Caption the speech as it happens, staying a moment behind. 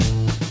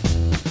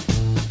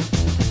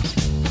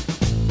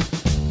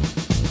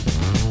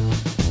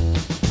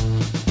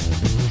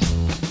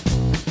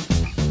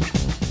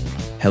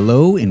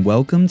Hello and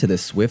welcome to the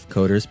Swift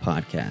Coders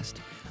Podcast.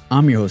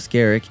 I'm your host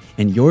Garrick,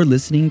 and you're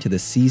listening to the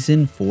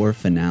Season 4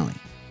 finale.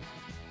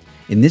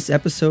 In this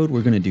episode,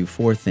 we're going to do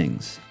 4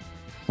 things.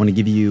 I want to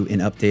give you an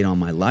update on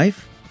my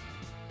life.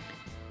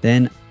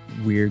 Then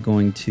we're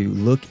going to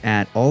look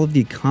at all of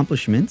the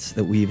accomplishments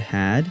that we've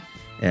had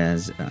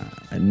as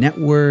a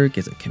network,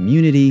 as a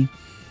community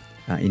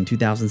in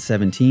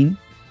 2017.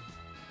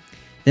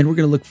 Then we're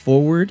going to look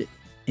forward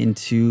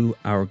into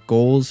our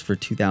goals for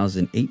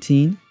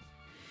 2018.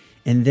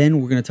 And then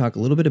we're going to talk a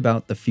little bit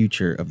about the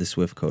future of the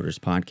Swift Coders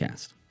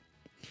podcast.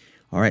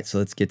 All right, so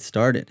let's get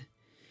started.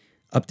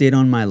 Update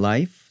on my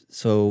life.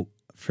 So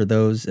for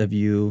those of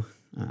you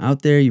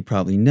out there, you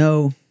probably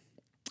know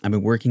I've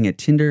been working at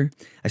Tinder.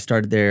 I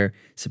started there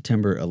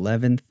September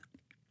 11th,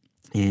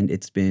 and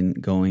it's been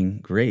going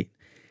great.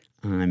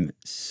 I'm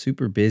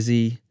super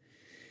busy,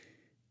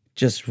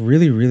 just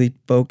really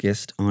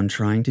focused on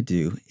trying to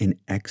do an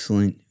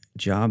excellent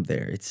job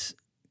there. It's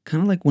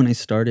kind of like when I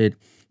started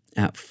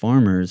at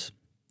Farmers,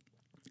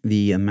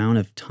 the amount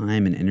of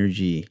time and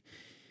energy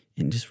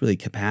and just really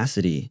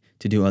capacity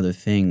to do other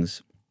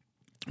things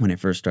when I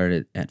first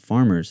started at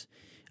Farmers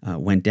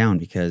went down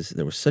because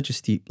there was such a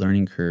steep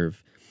learning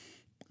curve,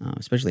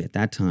 especially at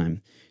that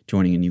time,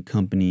 joining a new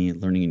company,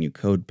 learning a new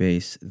code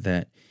base,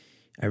 that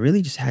I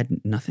really just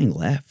had nothing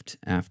left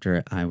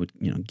after I would,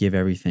 give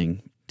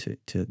everything to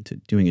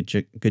doing a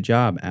good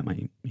job at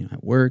my,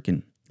 at work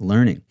and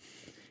learning.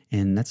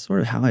 And that's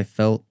sort of how I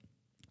felt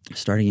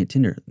starting at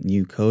Tinder.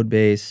 New code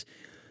base,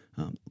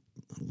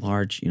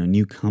 large,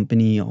 new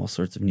company, all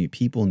sorts of new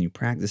people, new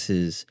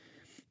practices,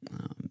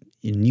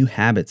 new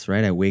habits,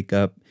 right? I wake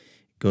up,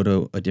 go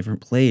to a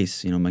different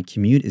place, my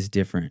commute is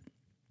different.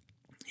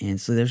 And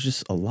so there's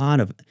just a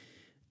lot of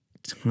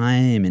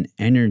time and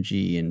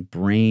energy and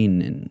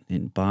brain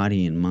and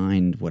body and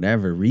mind,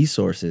 whatever,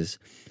 resources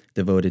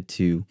devoted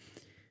to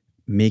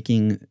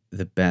making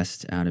the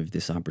best out of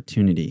this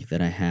opportunity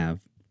that I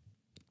have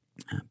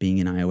being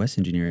an iOS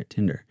engineer at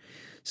Tinder.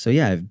 So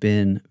yeah, I've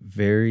been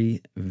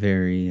very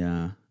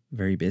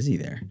busy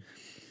there.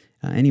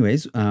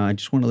 Anyways, I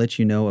just want to let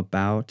you know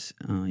about,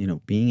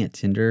 being at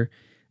Tinder.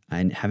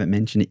 I haven't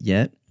mentioned it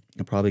yet.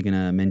 I'm probably going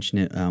to mention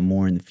it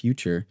more in the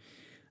future,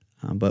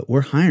 but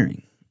we're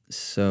hiring.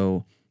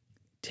 So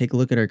take a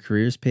look at our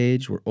careers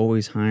page. We're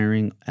always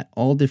hiring at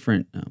all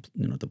different,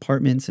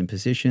 departments and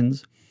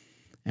positions.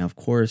 And of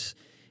course,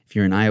 if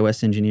you're an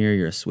iOS engineer,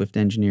 you're a Swift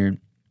engineer,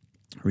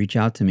 reach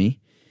out to me.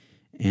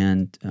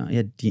 And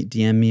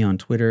DM me on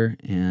Twitter,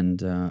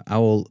 and I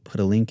will put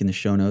a link in the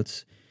show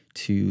notes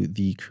to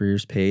the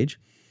careers page.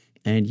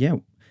 And yeah,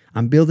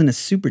 I'm building a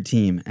super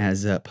team,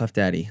 as Puff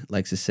Daddy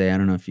likes to say. I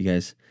don't know if you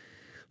guys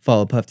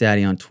follow Puff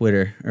Daddy on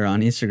Twitter or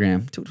on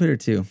Instagram, Twitter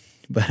too,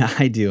 but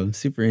I do. I'm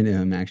super into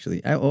him,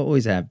 actually. I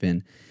always have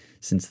been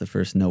since the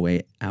first No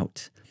Way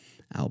Out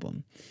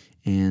album.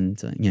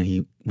 And,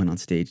 he went on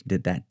stage and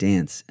did that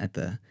dance at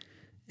the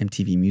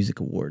MTV Music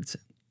Awards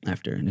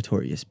after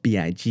Notorious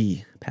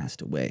B.I.G.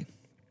 passed away.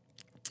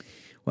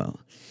 Well,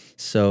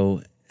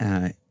 so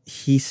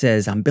he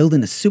says, I'm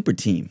building a super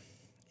team.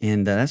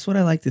 And that's what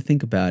I like to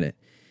think about it.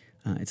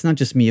 It's not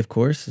just me, of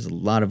course. There's a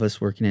lot of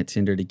us working at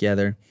Tinder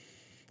together.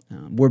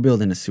 We're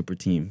building a super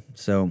team.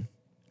 So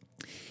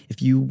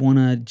if you want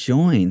to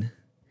join,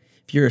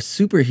 if you're a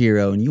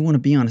superhero and you want to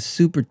be on a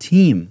super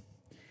team,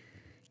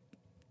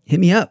 hit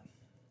me up.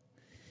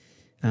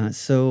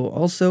 So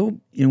also,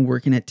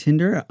 working at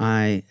Tinder,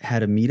 I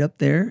had a meetup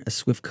there, a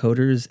Swift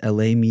Coders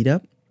LA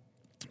meetup.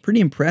 Pretty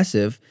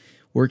impressive.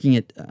 Working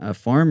at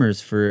Farmers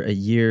for a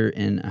year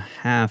and a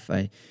half,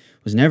 I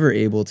was never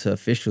able to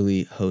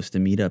officially host a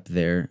meetup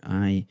there.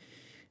 I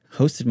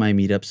hosted my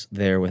meetups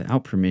there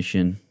without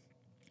permission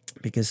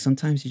because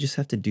sometimes you just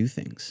have to do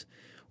things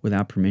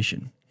without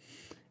permission.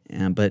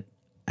 But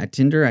at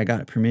Tinder, I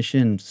got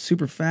permission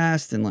super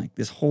fast, and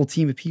this whole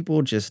team of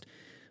people just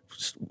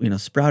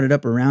sprouted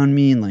up around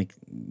me and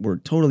were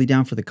totally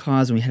down for the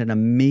cause. And we had an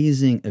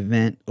amazing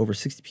event, over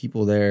 60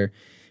 people there,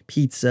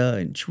 pizza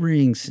and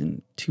drinks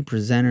and 2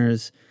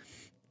 presenters.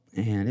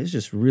 And it was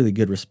just really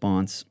good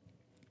response.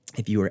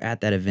 If you were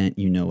at that event,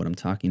 you know what I'm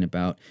talking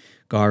about.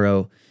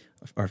 Garo,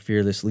 our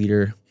fearless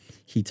leader,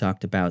 he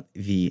talked about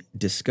the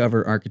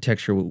Discover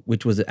architecture,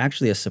 which was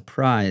actually a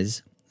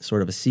surprise,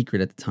 sort of a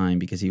secret at the time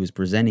because he was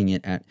presenting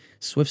it at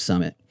Swift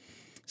Summit.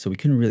 So we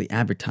couldn't really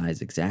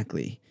advertise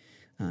exactly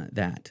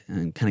that,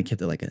 and kind of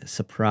kept it like a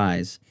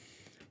surprise.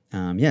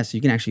 So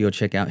you can actually go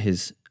check out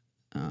his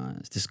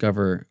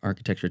Discover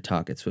Architecture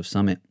talk at Swift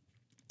Summit,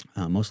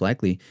 most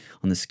likely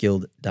on the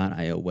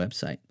skilled.io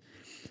website.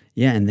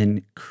 Yeah, and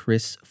then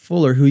Chris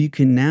Fuller, who you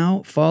can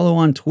now follow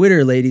on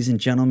Twitter, ladies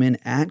and gentlemen,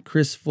 at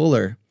Chris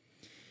Fuller.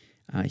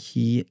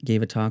 He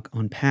gave a talk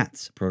on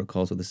PATS,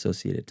 Protocols with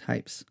Associated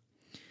Types.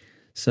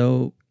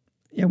 So,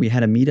 yeah, we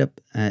had a meetup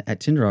at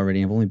Tinder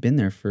already. I've only been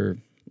there for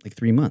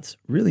 3 months.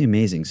 Really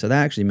amazing. So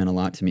that actually meant a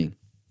lot to me.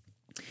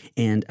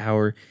 And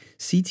our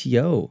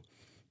CTO,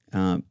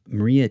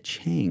 Maria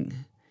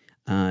Chang,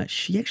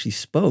 she actually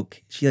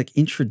spoke. She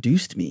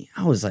introduced me.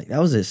 I was that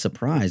was a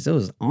surprise. That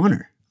was an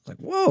honor. I was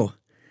whoa,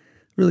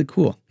 really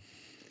cool.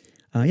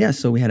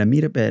 So we had a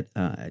meetup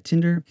at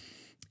Tinder,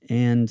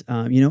 and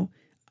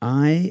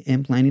I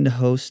am planning to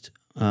host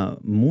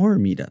more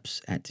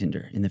meetups at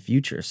Tinder in the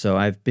future. So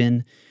I've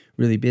been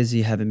really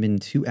busy, haven't been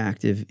too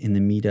active in the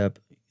meetup,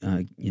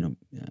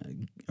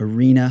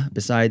 arena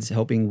besides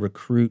helping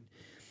recruit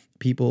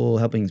people,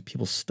 helping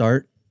people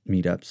start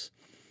meetups.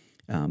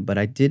 But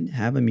I did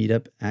have a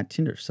meetup at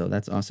Tinder, so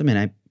that's awesome. And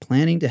I'm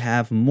planning to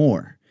have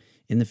more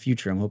in the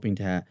future. I'm hoping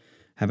to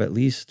have at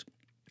least,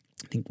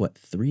 I think,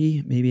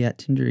 3 maybe at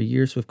Tinder a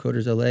year, Swift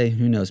Coders LA.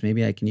 Who knows?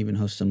 Maybe I can even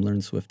host some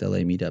Learn Swift LA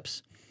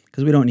meetups,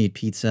 because we don't need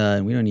pizza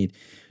and we don't need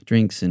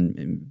drinks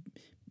and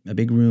a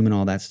big room and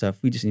all that stuff.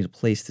 We just need a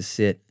place to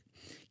sit,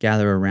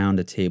 gather around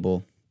a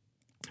table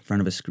in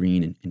front of a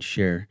screen and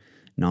share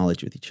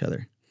knowledge with each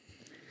other.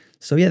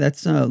 So yeah,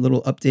 that's a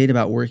little update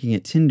about working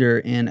at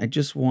Tinder. And I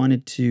just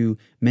wanted to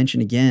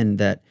mention again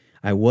that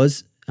I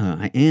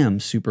am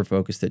super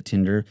focused at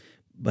Tinder,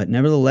 but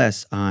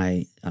nevertheless,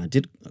 I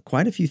did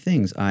quite a few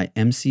things. I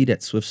emceed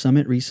at Swift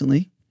Summit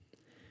recently,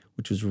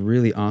 which was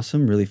really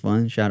awesome, really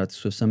fun. Shout out to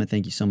Swift Summit.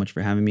 Thank you so much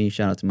for having me.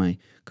 Shout out to my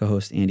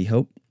co-host, Andy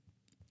Hope.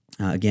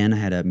 Again, I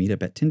had a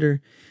meetup at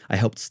Tinder. I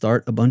helped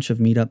start a bunch of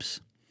meetups.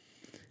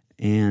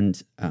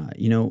 And,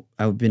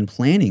 I've been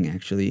planning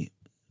actually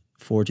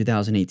for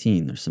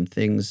 2018. There's some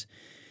things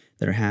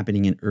that are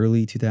happening in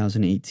early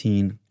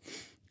 2018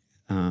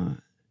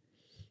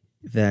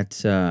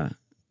 that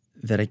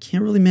I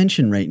can't really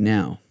mention right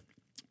now,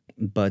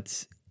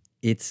 but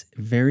it's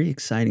very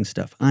exciting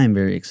stuff. I'm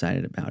very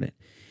excited about it.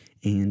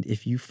 And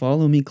if you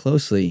follow me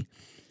closely,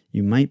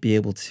 you might be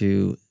able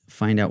to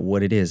find out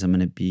what it is. I'm going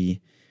to be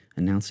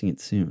announcing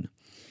it soon.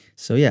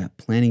 So yeah,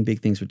 planning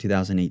big things for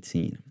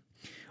 2018.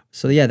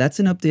 So yeah, that's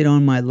an update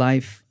on my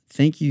life.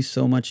 Thank you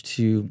so much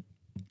to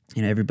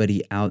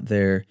everybody out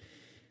there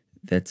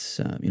that's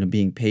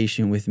being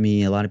patient with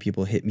me. A lot of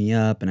people hit me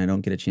up and I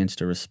don't get a chance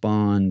to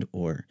respond,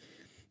 or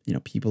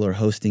people are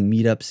hosting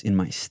meetups in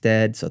my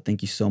stead. So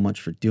thank you so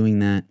much for doing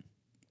that.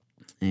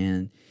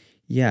 And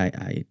yeah,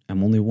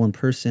 I'm only one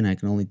person. I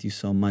can only do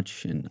so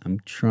much, and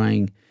I'm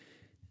trying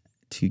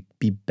to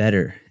be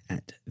better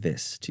at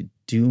this, to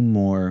do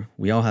more.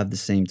 We all have the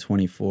same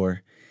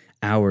 24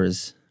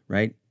 hours,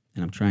 right?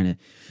 And I'm trying to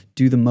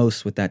do the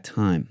most with that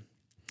time.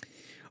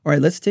 All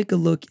right, let's take a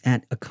look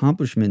at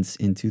accomplishments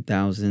in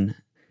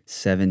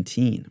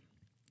 2017. I'm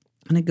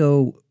going to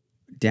go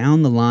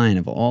down the line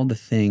of all the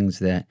things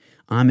that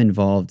I'm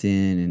involved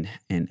in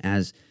and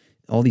as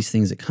all these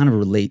things that kind of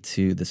relate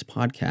to this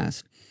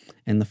podcast.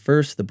 And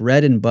the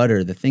bread and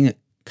butter, the thing that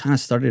kind of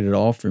started it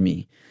all for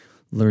me,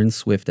 Learn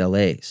Swift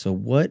LA. So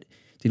what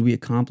did we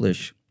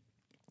accomplish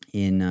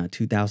in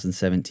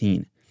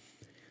 2017?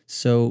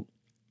 So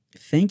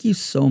thank you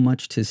so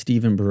much to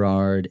Stephen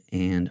Berard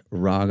and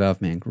Raghav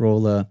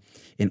Mangrola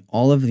and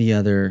all of the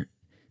other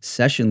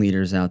session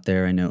leaders out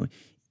there. I know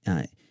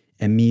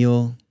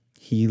Emil,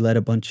 he led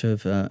a bunch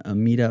of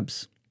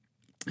meetups,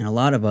 and a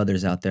lot of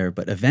others out there.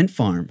 But Event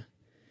Farm,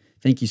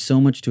 thank you so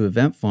much to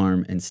Event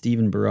Farm and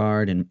Stephen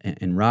Berard and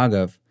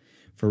Raghav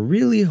for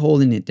really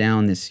holding it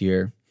down this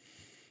year.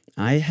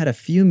 I had a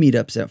few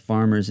meetups at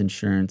Farmers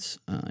Insurance,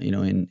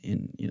 when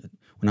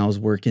I was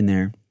working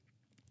there.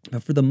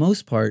 But for the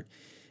most part,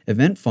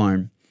 Event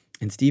Farm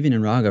and Stephen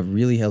and Raghav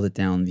really held it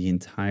down the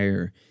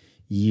entire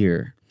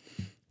year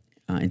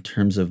in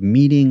terms of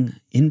meeting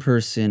in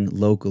person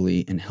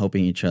locally and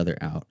helping each other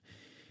out.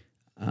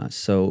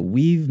 So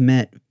we've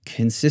met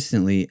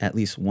consistently at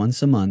least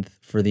once a month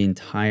for the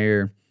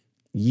entire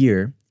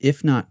year,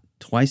 if not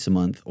twice a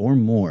month or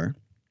more.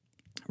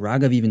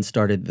 Raghav even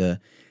started the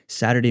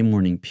Saturday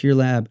morning Peer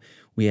Lab.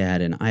 We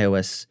had an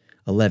iOS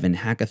 11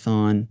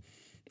 hackathon.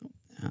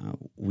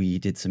 We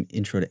did some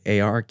intro to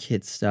AR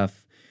kit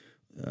stuff.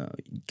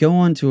 Go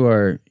on to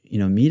our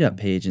meetup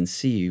page and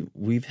see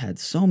we've had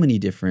so many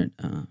different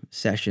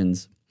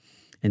sessions.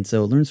 And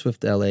so Learn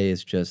Swift LA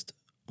is just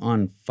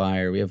on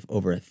fire. We have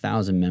over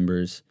 1,000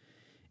 members,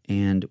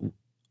 and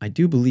I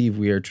do believe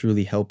we are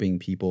truly helping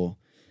people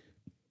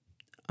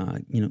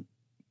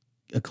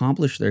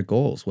accomplish their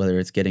goals, whether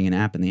it's getting an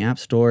app in the App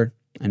Store.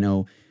 I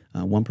know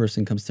one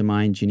person comes to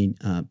mind, Ginny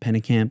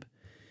Pennekamp.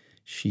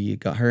 She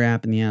got her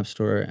app in the App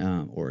Store,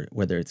 or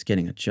whether it's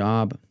getting a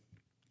job.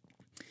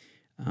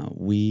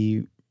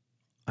 We,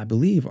 I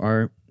believe,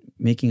 are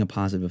making a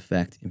positive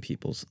effect in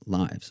people's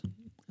lives.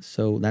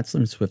 So that's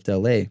Learn Swift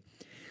LA.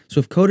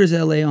 Swift Coders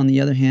LA, on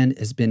the other hand,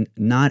 has been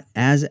not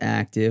as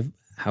active.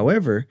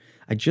 However,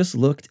 I just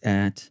looked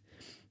at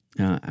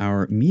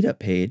our meetup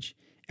page,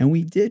 and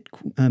we did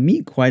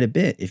meet quite a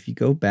bit. If you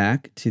go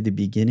back to the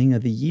beginning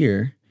of the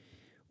year,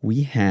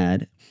 we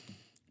had,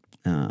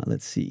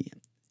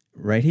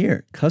 right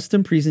here,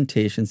 custom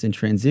presentations and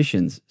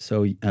transitions.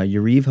 So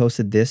Yariv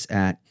hosted this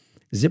at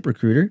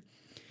ZipRecruiter.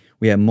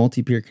 We have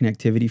multi-peer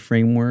connectivity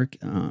framework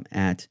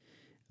at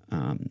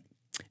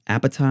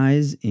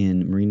Appetize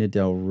in Marina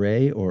del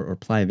Rey or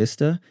Playa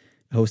Vista,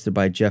 hosted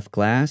by Jeff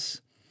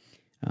Glass.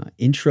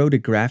 Intro to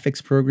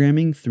graphics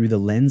programming through the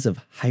lens of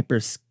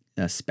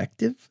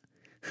hyperspective.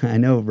 I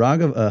know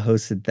Raghav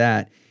hosted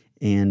that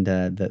And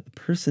the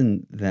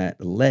person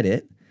that led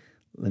it,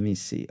 let me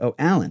see. Oh,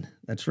 Alan.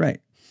 That's right.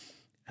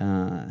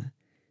 I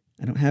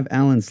don't have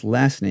Alan's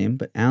last name,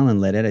 but Alan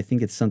led it. I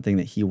think it's something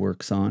that he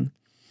works on.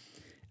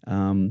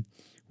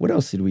 What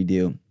else did we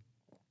do?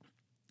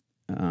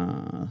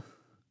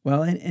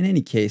 Well, in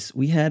any case,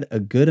 we had a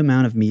good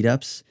amount of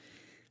meetups.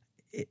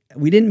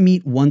 We didn't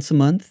meet once a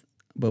month,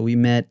 but we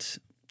met,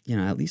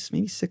 at least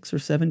maybe 6 or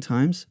 7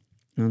 times.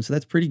 So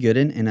that's pretty good.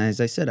 And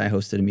as I said, I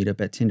hosted a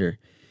meetup at Tinder.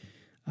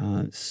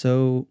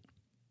 So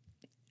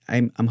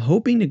I'm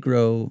hoping to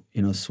grow,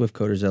 Swift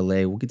Coders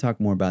LA. We can talk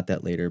more about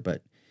that later,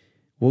 but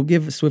we'll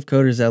give Swift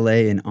Coders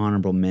LA an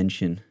honorable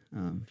mention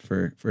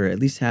for at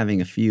least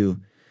having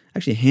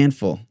a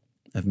handful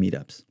of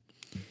meetups.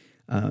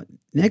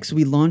 Next,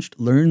 we launched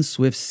Learn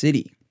Swift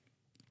City.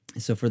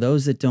 So for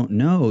those that don't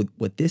know,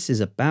 what this is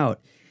about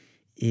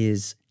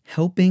is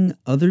helping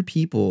other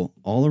people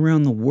all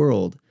around the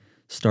world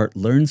start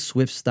Learn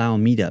Swift style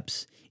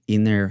meetups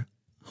in their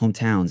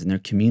hometowns, in their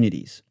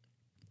communities.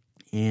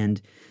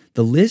 And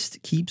the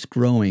list keeps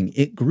growing.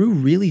 It grew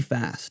really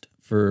fast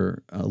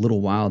for a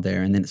little while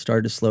there, and then it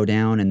started to slow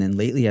down. And then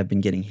lately I've been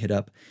getting hit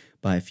up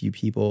by a few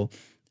people.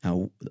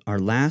 Our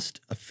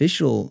last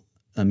official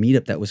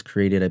meetup that was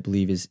created, I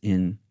believe, is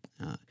in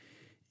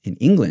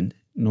England,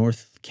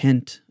 North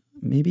Kent,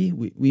 maybe.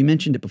 We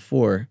mentioned it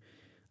before.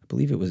 I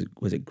believe it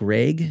was it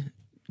Greg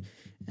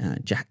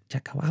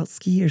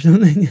Jakowski or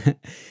something?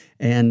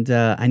 And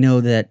I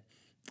know that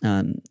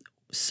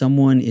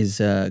someone is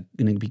going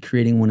to be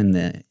creating one in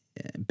the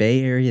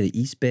Bay Area, the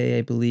East Bay,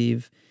 I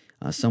believe.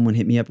 Someone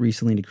hit me up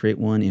recently to create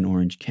one in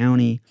Orange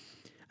County.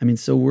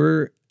 So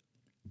we're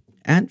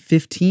at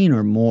 15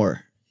 or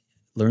more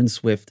Learn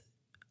Swift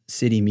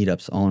city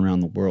meetups all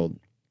around the world.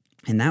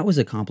 And that was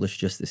accomplished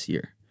just this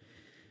year.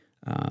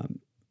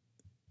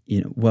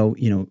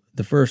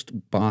 The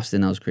first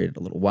Boston that was created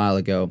a little while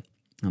ago.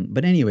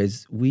 But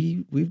anyways,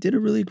 we did a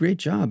really great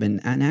job.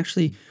 And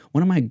actually,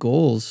 one of my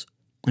goals,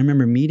 I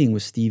remember meeting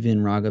with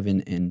Steven, Raghav,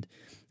 and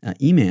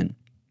Eman,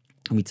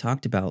 and we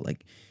talked about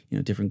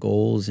different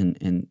goals.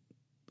 And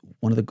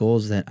one of the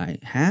goals that I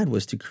had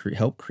was to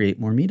help create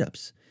more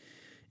meetups.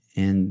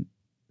 And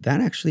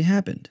that actually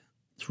happened.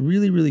 It's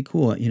really, really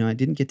cool. I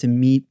didn't get to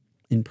meet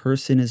in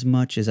person as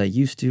much as I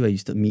used to. I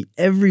used to meet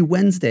every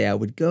Wednesday. I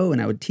would go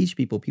and I would teach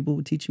people. People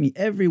would teach me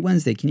every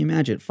Wednesday. Can you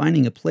imagine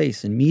finding a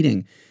place and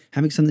meeting,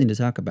 having something to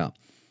talk about?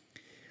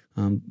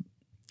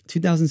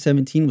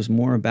 2017 was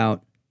more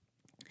about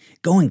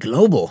going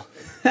global.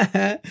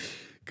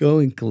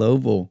 Going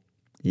global.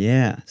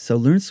 Yeah. So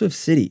Learn Swift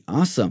City.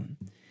 Awesome.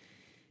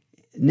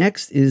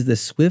 Next is the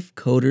Swift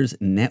Coders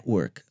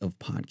Network of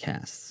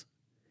podcasts.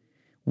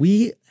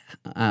 We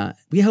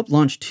helped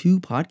launch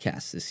 2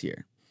 podcasts this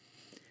year.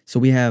 So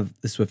we have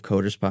the Swift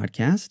Coders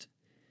podcast.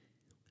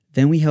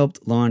 Then we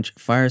helped launch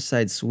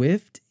Fireside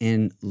Swift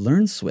and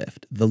Learn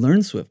Swift, the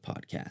Learn Swift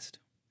podcast.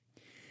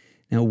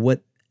 Now,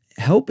 what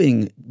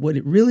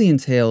it really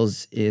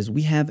entails is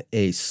we have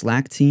a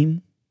Slack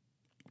team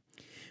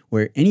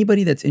where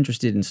anybody that's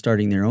interested in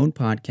starting their own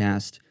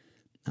podcast,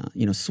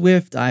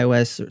 Swift,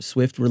 iOS, or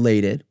Swift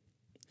related,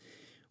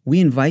 we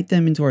invite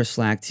them into our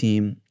Slack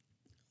team.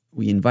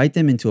 We invite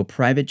them into a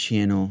private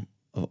channel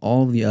of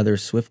all of the other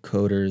Swift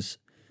Coders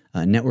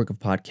network of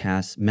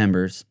podcast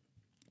members,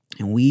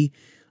 and we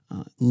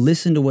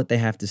listen to what they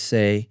have to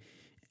say.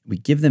 We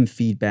give them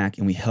feedback,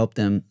 and we help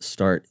them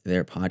start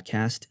their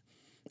podcast.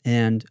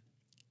 And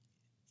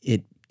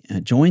it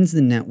joins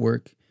the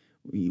network.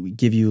 We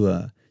give you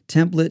a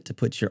template to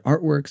put your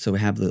artwork. So we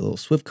have the little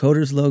Swift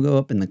Coders logo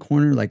up in the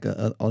corner, like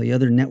all the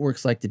other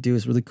networks like to do.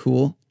 Is really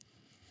cool.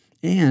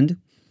 And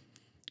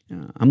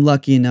I'm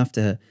lucky enough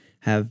to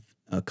have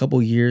a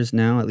couple years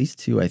now, at least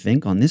 2, I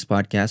think, on this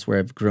podcast where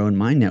I've grown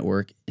my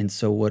network. And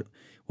so what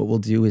we'll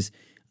do is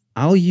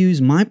I'll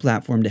use my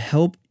platform to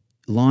help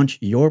launch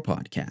your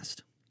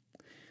podcast.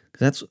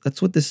 Because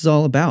that's what this is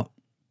all about.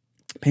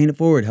 Paying it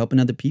forward, helping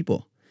other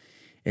people.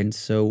 And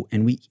so,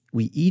 we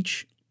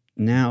each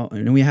now,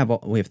 and we have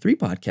 3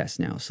 podcasts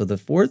now. So the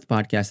 4th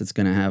podcast that's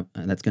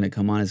going to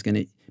come on is going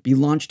to be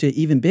launched to an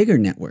even bigger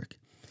network.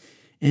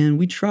 And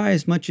we try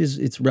as much as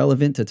it's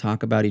relevant to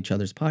talk about each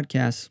other's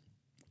podcasts.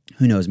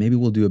 Who knows? Maybe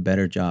we'll do a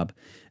better job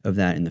of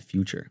that in the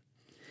future.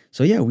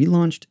 So yeah, we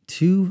launched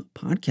 2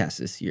 podcasts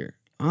this year.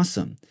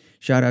 Awesome.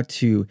 Shout out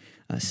to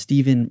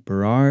Stephen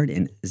Berard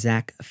and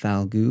Zach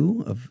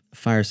Falgu of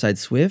Fireside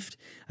Swift.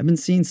 I've been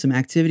seeing some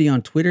activity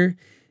on Twitter.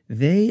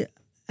 They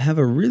have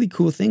a really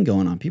cool thing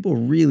going on. People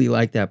really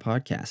like that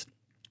podcast.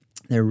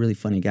 They're really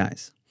funny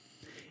guys.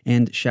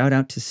 And shout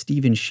out to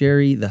Stephen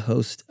Sherry, the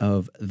host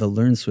of the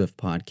Learn Swift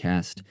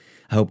podcast.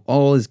 I hope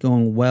all is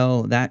going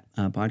well. That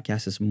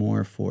podcast is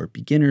more for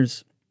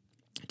beginners,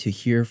 to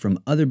hear from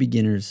other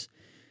beginners,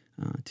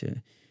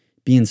 to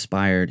be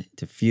inspired,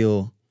 to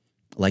feel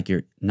like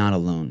you're not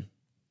alone.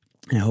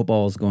 And I hope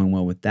all is going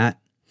well with that.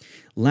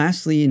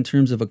 Lastly, in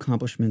terms of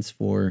accomplishments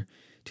for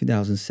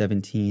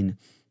 2017,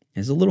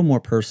 is a little more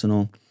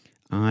personal.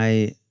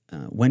 I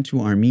went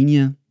to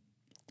Armenia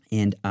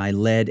and I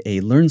led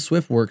a Learn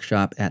Swift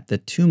workshop at the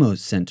Tumos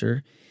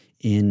Center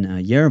in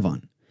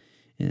Yerevan.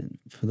 And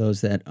for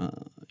those that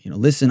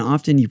listen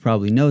often, you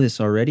probably know this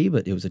already,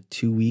 but it was a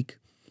 2-week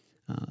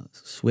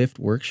Swift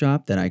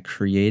workshop that I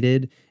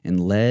created and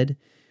led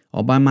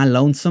all by my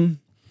lonesome.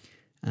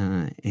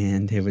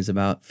 And it was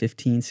about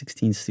 15,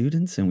 16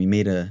 students, and we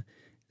made a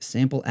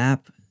sample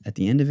app at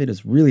the end of it. It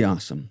was really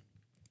awesome.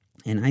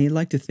 And I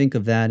like to think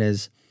of that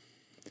as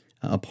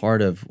a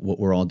part of what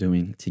we're all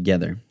doing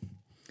together.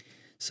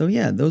 So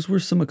yeah, those were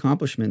some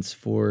accomplishments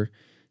for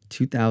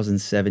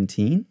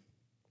 2017.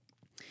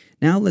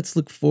 Now let's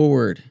look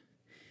forward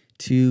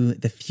to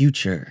the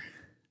future,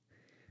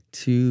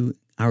 to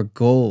our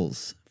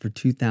goals for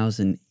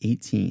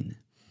 2018.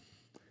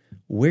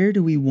 Where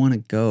do we want to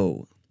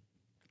go?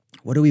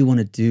 What do we want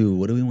to do?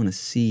 What do we want to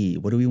see?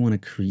 What do we want to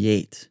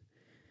create?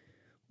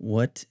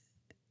 What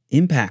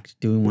impact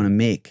do we want to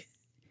make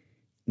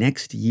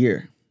next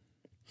year?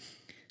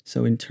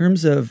 So in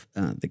terms of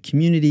the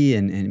community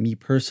and me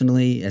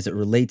personally, as it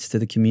relates to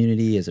the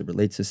community, as it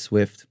relates to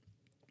Swift,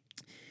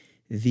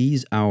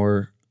 these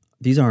are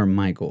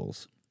my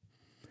goals.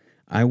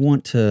 I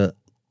want to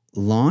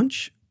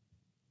launch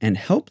and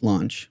help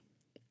launch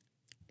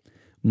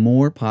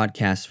more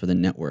podcasts for the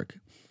network.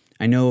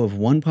 I know of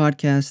one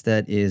podcast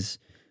that is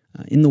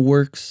in the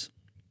works.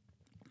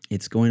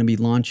 It's going to be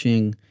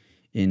launching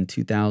in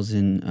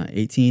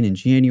 2018 in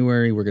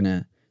January.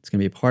 It's going to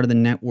be a part of the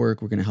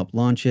network. We're going to help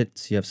launch it,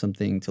 so you have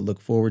something to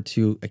look forward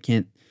to. I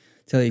can't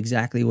tell you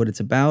exactly what it's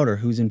about or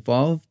who's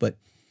involved, but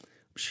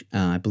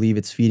I believe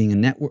it's feeding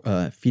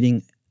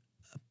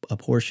a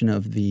portion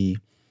of the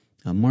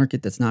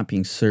market that's not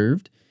being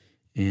served.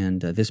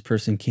 And this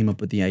person came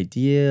up with the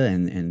idea,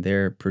 and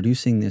they're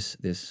producing this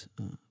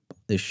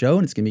show,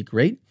 and it's going to be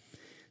great.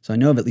 So I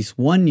know of at least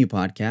one new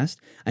podcast.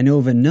 I know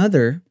of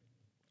another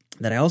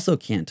that I also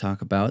can't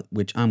talk about,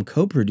 which I'm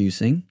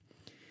co-producing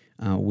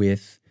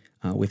with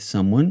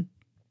someone,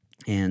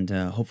 and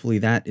hopefully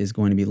that is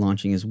going to be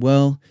launching as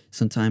well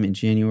sometime in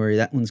January.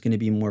 That one's going to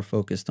be more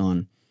focused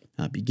on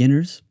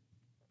beginners.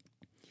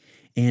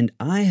 And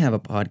I have a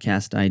new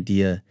podcast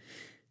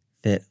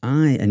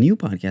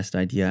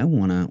idea I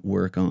want to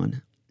work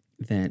on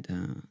that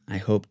I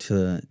hope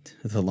to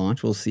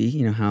launch. We'll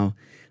see,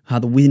 how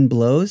the wind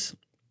blows.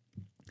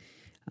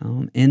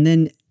 And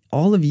then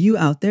all of you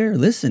out there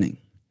listening,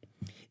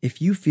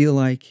 if you feel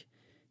like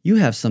you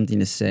have something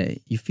to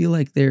say, you feel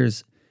like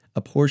there's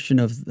a portion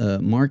of the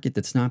market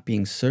that's not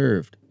being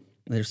served,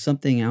 there's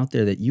something out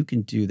there that you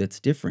can do that's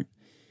different,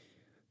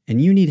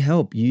 and you need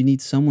help, you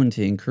need someone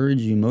to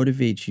encourage you,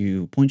 motivate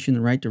you, point you in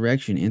the right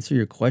direction, answer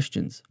your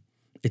questions,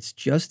 it's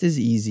just as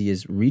easy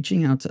as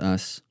reaching out to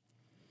us,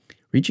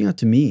 reaching out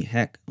to me,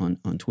 heck, on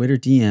Twitter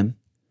DM.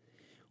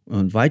 We'll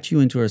invite you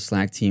into our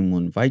Slack team.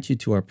 We'll invite you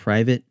to our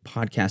private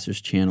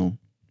podcasters channel,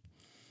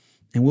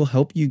 and we'll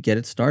help you get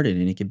it started,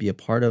 and it can be a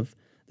part of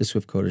the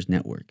Swift Coders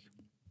Network.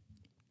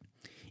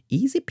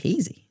 Easy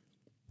peasy.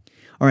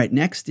 All right,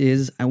 next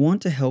is I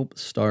want to help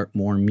start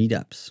more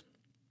meetups.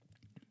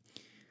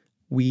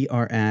 We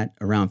are at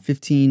around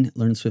 15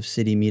 Learn Swift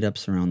City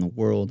meetups around the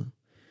world.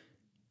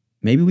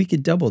 Maybe we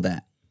could double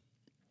that.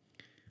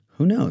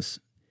 Who knows?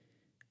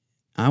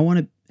 I want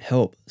to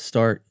help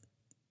start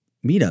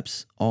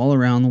meetups all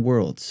around the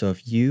world. So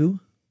if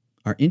you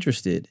are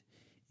interested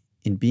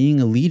in being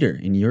a leader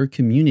in your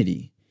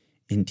community,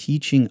 in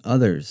teaching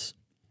others,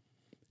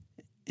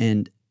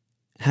 and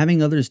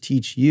having others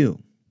teach you,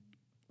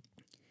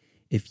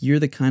 if you're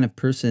the kind of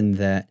person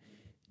that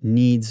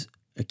needs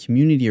a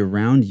community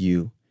around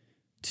you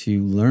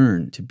to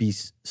learn, to be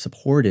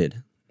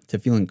supported, to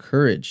feel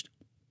encouraged,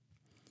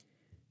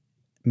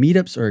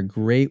 meetups are a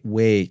great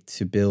way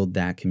to build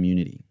that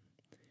community.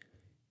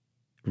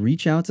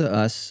 Reach out to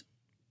us,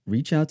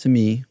 reach out to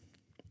me,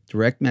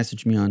 direct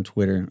message me on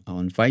Twitter. I'll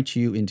invite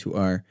you into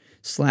our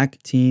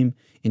Slack team,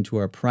 into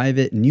our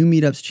private new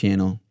meetups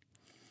channel,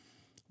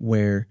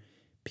 where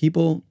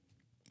people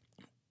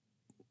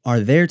are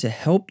there to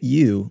help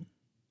you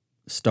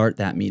start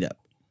that meetup.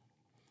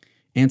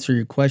 Answer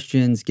your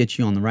questions, get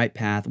you on the right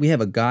path. We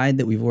have a guide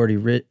that we've already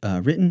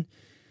written.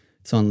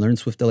 It's on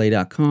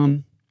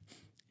learnswiftla.com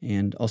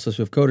and also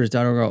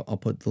swiftcoders.org. I'll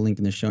put the link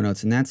in the show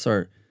notes. And that's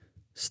our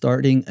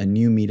starting a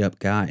new meetup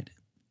guide.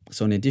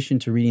 So in addition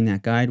to reading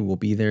that guide, we'll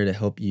be there to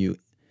help you,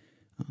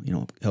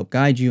 help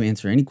guide you,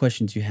 answer any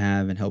questions you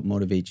have, and help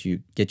motivate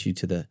you, get you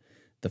to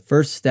the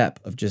first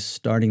step of just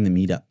starting the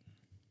meetup.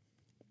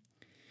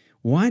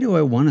 Why do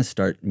I want to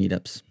start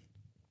meetups?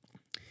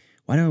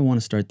 Why do I want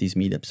to start these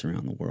meetups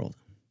around the world?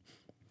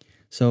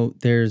 So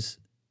there's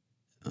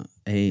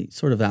a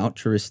sort of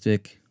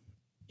altruistic,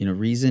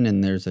 reason,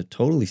 and there's a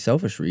totally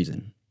selfish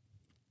reason.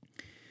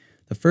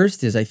 The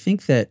first is I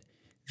think that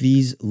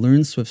these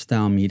Learn Swift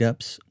style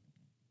meetups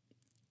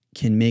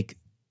can make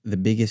the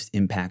biggest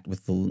impact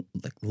with the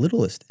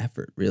littlest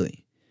effort,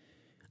 really.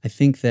 I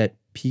think that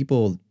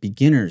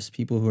beginners,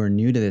 people who are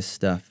new to this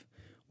stuff,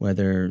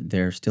 whether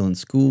they're still in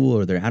school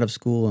or they're out of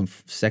school and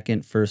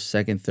first,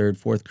 second, third,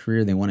 fourth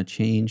career, they want to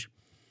change.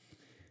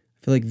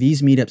 I feel like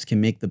these meetups can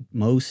make the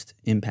most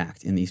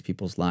impact in these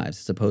people's lives,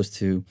 as opposed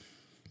to,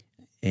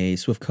 a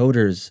Swift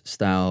Coders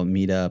style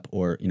meetup,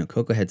 or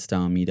Cocoa Head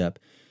style meetup,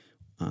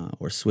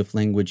 or Swift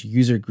language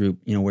user group,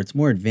 where it's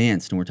more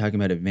advanced and we're talking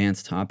about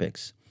advanced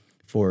topics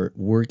for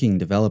working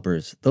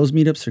developers, those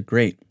meetups are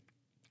great.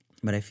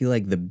 But I feel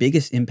like the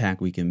biggest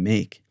impact we can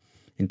make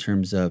in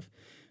terms of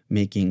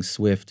making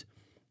Swift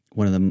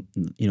one of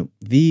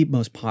the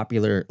most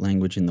popular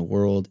language in the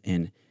world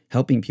and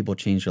helping people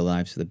change their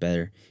lives for the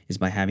better is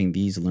by having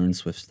these Learn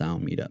Swift style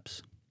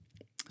meetups.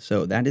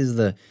 So that is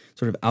the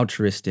sort of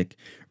altruistic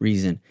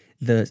reason.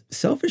 The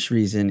selfish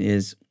reason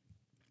is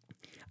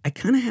I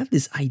kind of have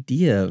this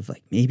idea of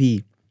like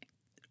maybe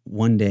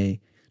one day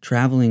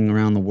traveling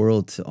around the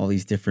world to all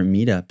these different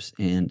meetups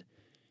and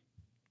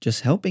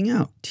just helping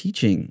out,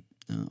 teaching,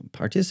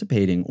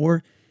 participating,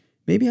 or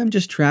maybe I'm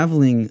just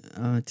traveling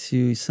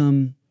to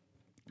some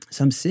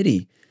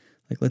city,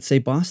 like let's say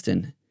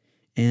Boston,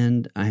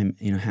 and I'm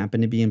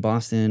happen to be in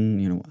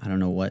Boston. I don't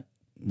know what,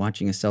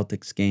 watching a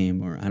Celtics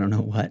game, or I don't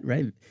know what,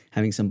 right?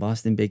 Having some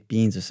Boston baked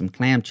beans or some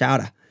clam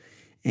chowder,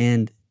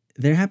 and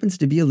there happens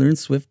to be a Learn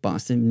Swift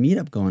Boston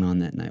meetup going on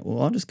that night.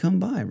 Well, I'll just come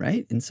by,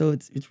 right? And so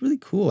it's really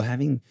cool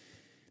having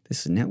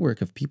this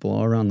network of people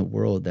all around the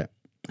world that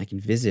I can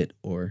visit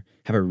or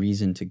have a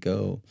reason to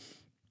go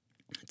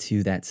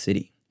to that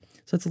city.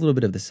 So that's a little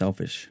bit of the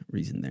selfish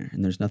reason there,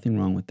 and there's nothing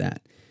wrong with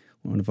that.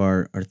 One of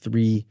our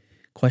 3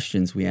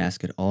 questions we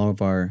ask at all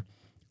of our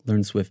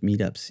Learn Swift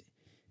meetups,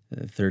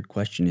 the third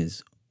question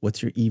is,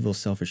 what's your evil,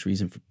 selfish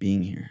reason for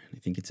being here? I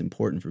think it's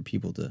important for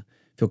people to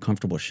feel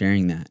comfortable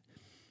sharing that.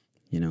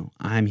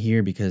 I'm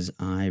here because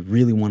I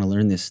really want to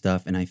learn this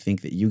stuff and I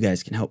think that you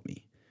guys can help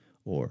me.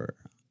 Or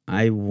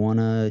I want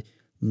to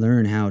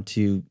learn how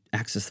to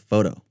access the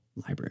photo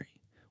library,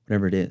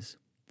 whatever it is.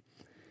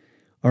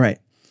 All right.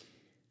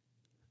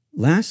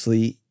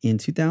 Lastly, in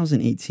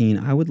 2018,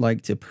 I would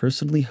like to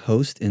personally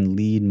host and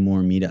lead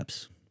more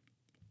meetups.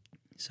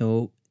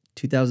 So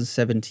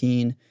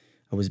 2017,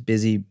 I was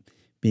busy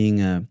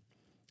being an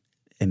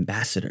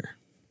ambassador.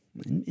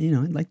 And,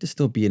 I'd like to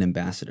still be an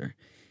ambassador.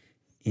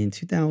 In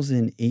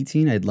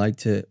 2018, I'd like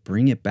to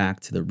bring it back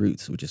to the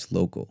roots, which is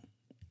local,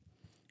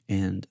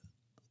 and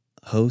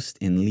host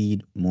and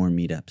lead more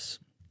meetups.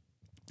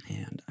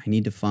 And I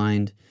need to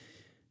find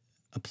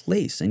a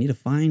place. I need to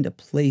find a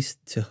place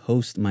to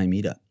host my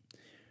meetup.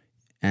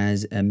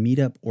 As a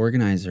meetup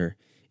organizer,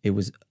 it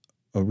was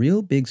a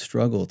real big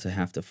struggle to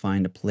have to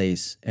find a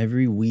place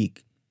every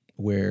week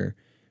where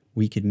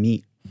we could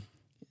meet.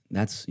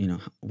 That's,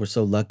 we're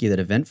so lucky that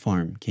Event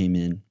Farm came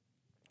in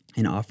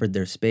and offered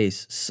their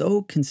space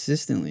so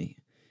consistently.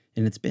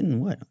 And it's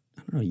been,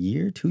 a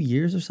year, 2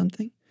 years or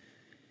something?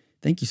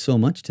 Thank you so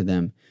much to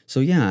them. So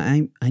yeah,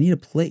 I need a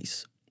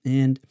place.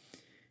 And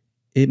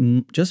it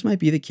just might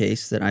be the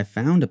case that I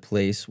found a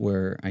place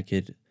where I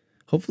could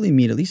hopefully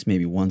meet at least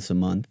maybe once a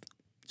month.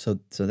 So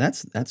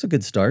that's a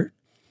good start.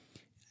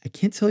 I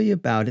can't tell you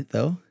about it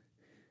though,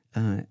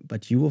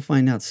 but you will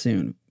find out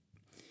soon.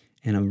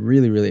 And I'm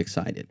really, really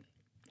excited.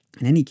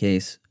 In any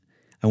case,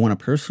 I want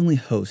to personally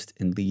host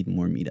and lead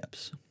more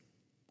meetups.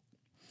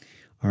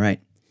 All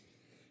right.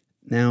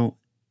 Now,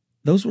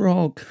 those were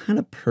all kind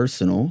of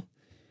personal.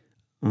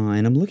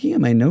 And I'm looking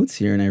at my notes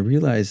here and I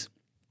realize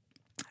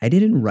I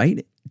didn't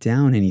write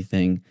down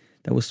anything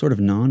that was sort of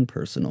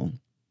non-personal.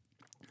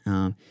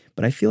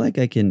 But I feel like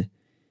I can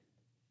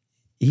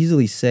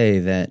easily say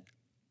that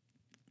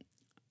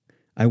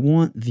I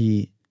want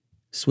the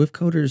Swift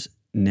Coders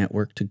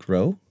network to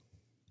grow,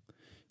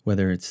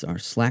 whether it's our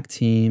Slack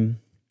team,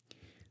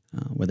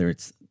 whether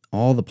it's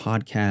all the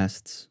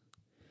podcasts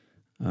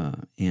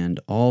and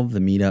all of the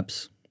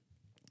meetups.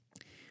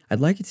 I'd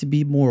like it to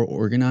be more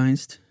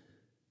organized.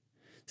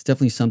 It's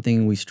definitely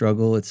something we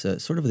struggle. It's a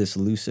sort of this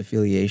loose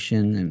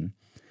affiliation, and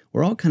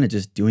we're all kind of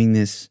just doing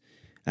this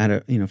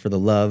for the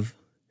love,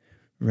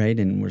 right?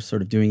 And we're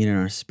sort of doing it in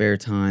our spare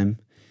time.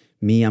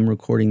 I'm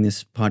recording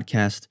this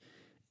podcast.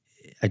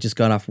 I just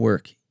got off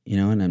work,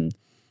 and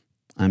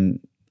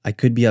I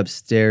could be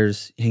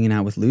upstairs hanging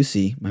out with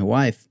Lucy, my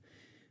wife,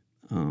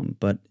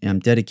 but I'm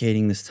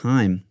dedicating this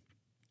time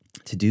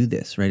to do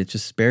this, right? It's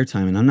just spare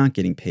time, and I'm not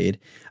getting paid.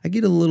 I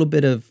get a little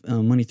bit of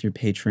money through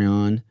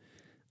Patreon,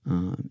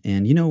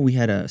 and we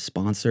had a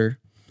sponsor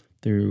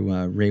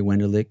through Ray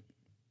Wenderlich.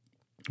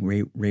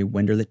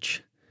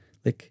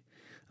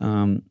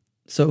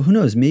 So who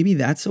knows? Maybe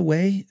that's a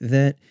way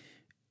that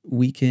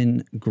we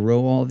can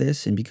grow all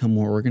this and become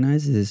more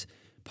organized. Is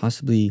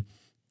possibly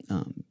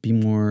be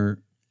more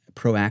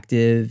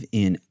proactive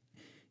in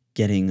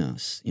getting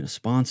us,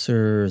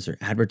 sponsors or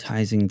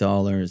advertising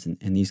dollars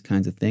and these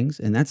kinds of things.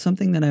 And that's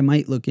something that I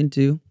might look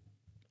into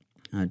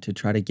to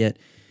try to get,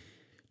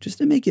 just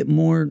to make it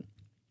more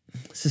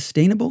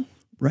sustainable,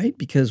 right?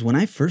 Because when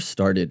I first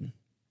started,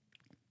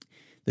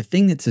 the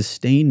thing that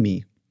sustained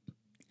me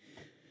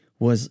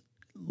was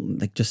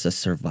like just a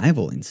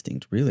survival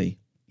instinct, really.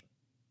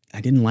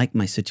 I didn't like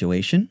my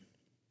situation.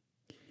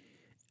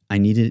 I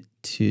needed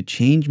to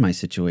change my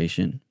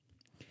situation.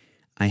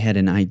 I had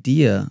an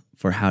idea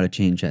for how to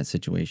change that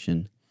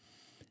situation,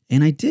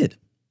 and I did.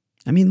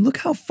 I mean, look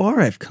how far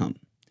I've come.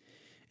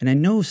 And I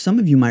know some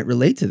of you might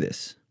relate to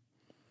this.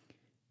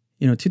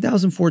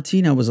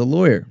 2014, I was a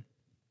lawyer.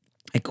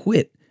 I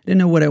quit. I didn't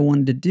know what I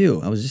wanted to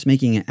do. I was just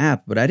making an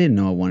app, but I didn't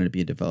know I wanted to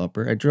be a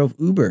developer. I drove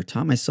Uber,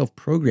 taught myself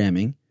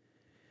programming.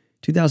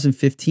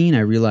 2015, I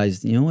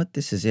realized, you know what,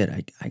 this is it.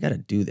 I got to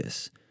do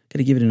this. Got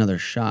to give it another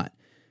shot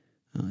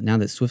now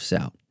that Swift's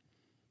out.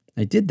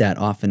 I did that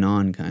off and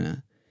on kind of.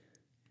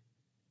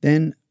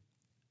 Then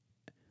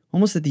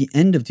almost at the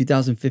end of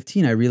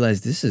 2015, I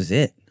realized this is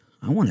it.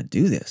 I want to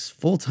do this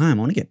full time.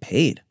 I want to get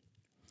paid.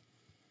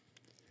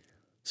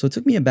 So it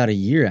took me about a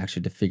year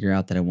actually to figure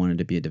out that I wanted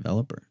to be a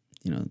developer.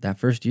 That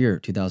first year,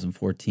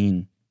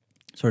 2014,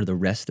 sort of the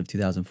rest of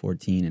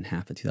 2014 and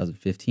half of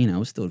 2015, I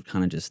was still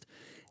kind of just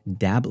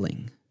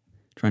dabbling,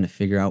 trying to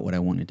figure out what I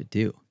wanted to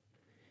do.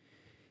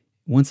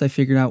 Once I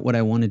figured out what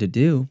I wanted to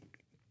do,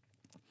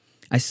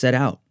 I set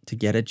out to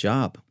get a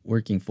job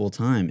working full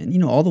time.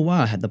 And, all the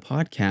while I had the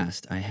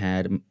podcast, I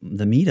had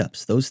the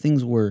meetups. Those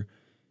things were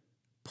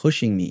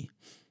pushing me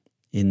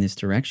in this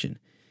direction.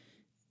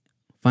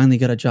 Finally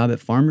got a job at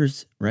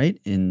Farmers, right?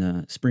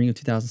 In spring of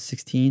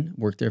 2016,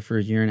 worked there for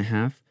a year and a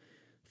half.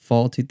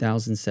 Fall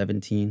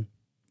 2017,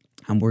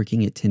 I'm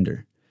working at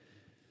Tinder.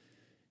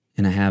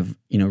 And I have,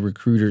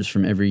 recruiters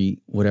from every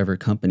whatever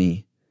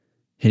company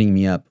hitting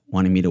me up,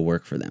 wanting me to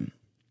work for them,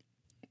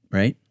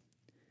 right?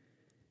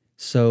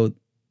 So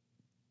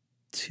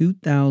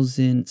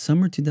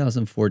summer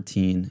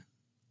 2014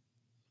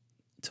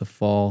 to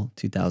fall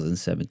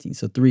 2017.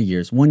 So 3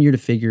 years, 1 year to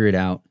figure it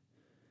out.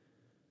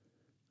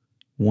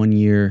 1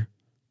 year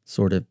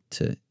sort of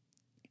to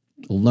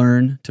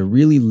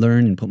really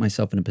learn and put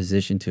myself in a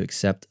position to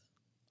accept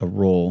a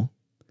role.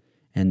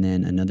 And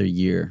then another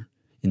year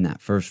in that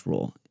first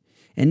role.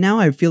 And now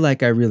I feel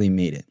like I really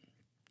made it.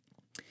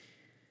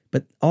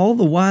 But all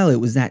the while it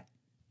was that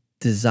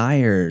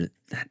desire,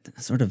 that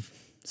sort of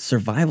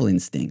survival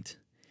instinct.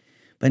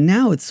 But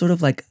now it's sort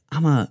of like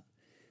I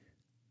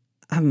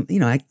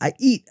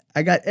eat.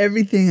 I got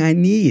everything I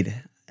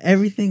need,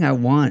 everything I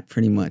want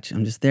pretty much.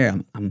 I'm just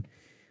there.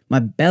 My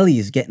belly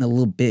is getting a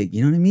little big,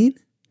 you know what I mean?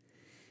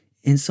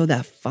 And so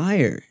that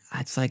fire,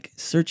 it's like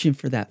searching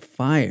for that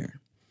fire.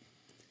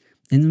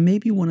 And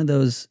maybe one of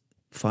those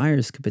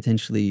fires could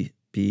potentially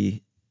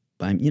be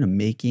by,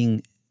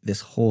 making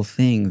this whole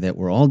thing that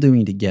we're all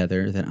doing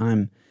together, that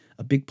I'm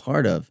a big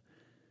part of,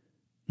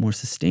 more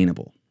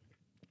sustainable.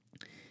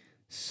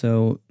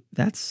 So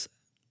that's,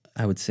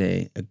 I would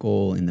say, a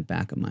goal in the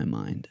back of my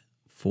mind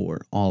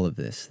for all of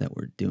this that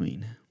we're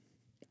doing.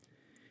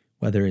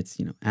 Whether it's,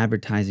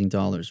 advertising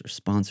dollars or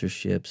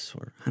sponsorships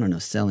or,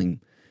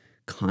 selling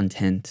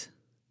content,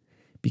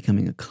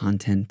 becoming a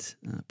content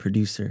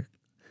producer.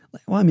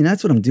 Well,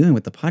 that's what I'm doing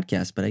with the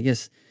podcast, but I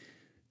guess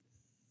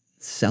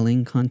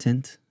selling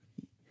content,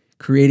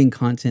 creating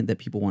content that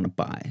people want to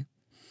buy.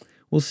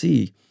 We'll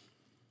see.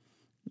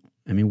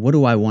 What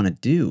do I want to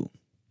do?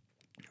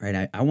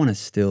 Right? I want to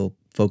still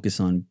focus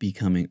on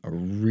becoming a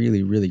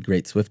really, really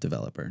great Swift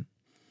developer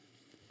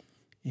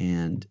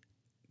and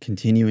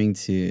continuing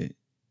to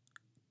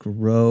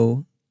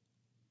grow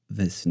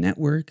this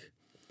network.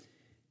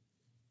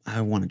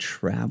 I want to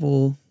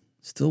travel,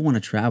 still want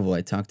to travel.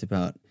 I talked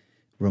about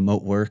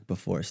remote work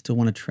before, still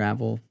want to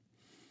travel.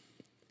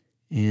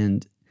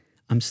 And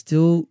I'm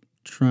still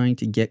trying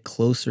to get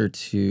closer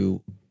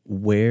to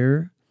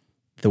where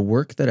the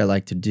work that I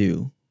like to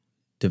do,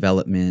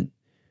 development,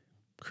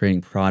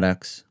 creating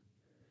products,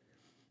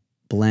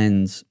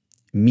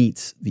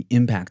 meets the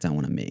impact I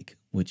want to make,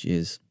 which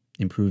is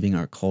improving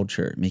our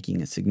culture,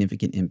 making a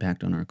significant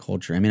impact on our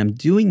culture. I'm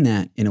doing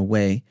that in a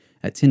way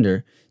at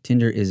Tinder.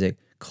 Tinder is a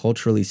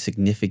culturally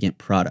significant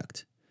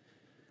product.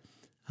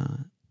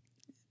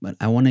 But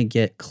I want to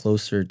get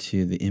closer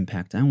to the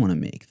impact I want to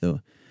make,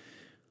 the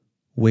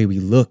way we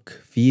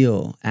look,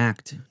 feel,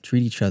 act,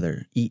 treat each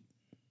other, eat,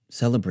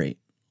 celebrate,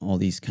 all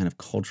these kind of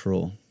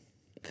cultural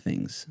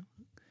things,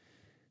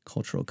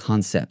 cultural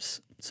concepts.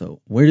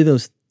 So where do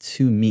those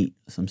two meet?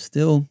 So I'm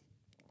still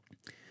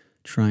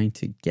trying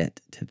to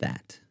get to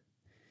that.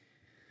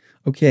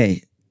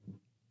 Okay,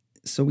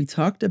 so we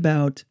talked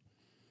about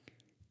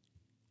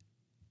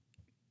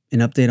an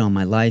update on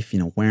my life,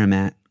 where I'm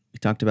at. We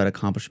talked about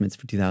accomplishments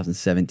for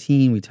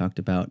 2017. We talked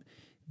about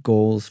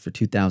goals for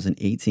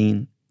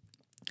 2018.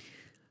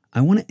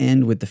 I want to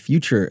end with the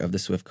future of the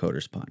Swift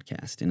Coders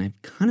podcast. And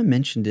I've kind of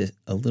mentioned it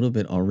a little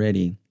bit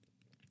already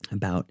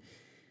about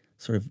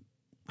sort of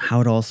how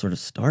it all sort of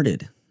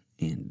started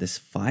and this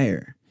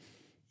fire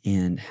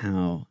and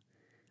how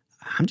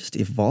I'm just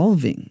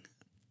evolving.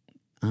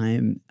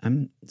 I'm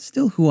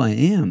still who I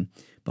am,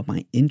 but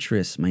my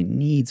interests, my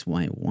needs,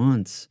 my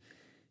wants,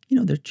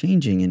 they're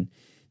changing, and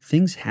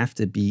things have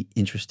to be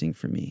interesting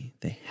for me.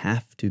 They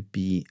have to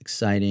be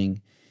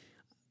exciting,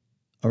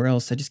 or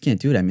else I just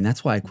can't do it.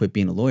 That's why I quit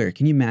being a lawyer.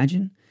 Can you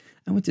imagine?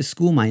 I went to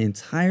school my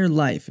entire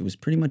life. It was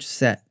pretty much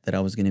set that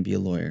I was going to be a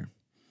lawyer.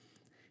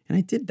 And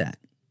I did that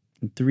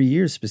in 3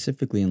 years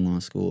specifically in law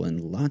school, and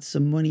lots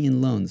of money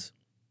in loans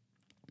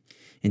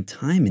and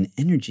time and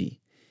energy.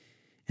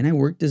 And I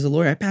worked as a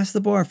lawyer. I passed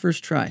the bar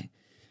first try,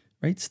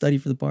 right?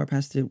 Studied for the bar,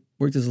 passed it,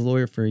 worked as a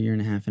lawyer for a year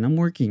and a half. And I'm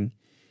working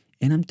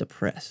and I'm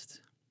depressed.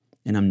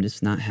 and I'm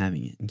just not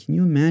having it. And can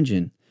you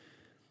imagine,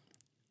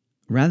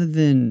 rather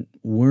than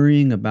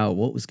worrying about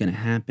what was going to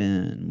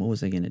happen, what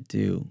was I going to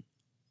do,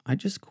 I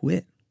just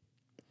quit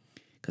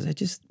because I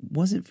just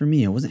wasn't for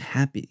me. I wasn't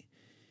happy.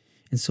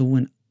 And so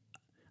when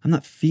I'm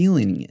not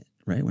feeling it,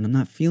 right? When I'm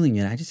not feeling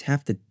it, I just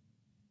have to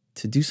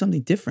do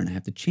something different. I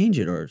have to change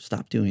it or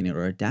stop doing it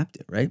or adapt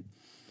it, right?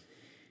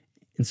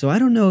 And so I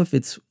don't know if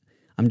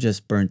I'm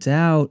just burnt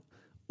out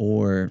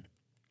or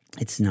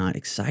it's not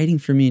exciting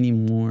for me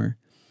anymore.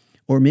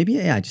 Or maybe,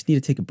 yeah, I just need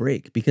to take a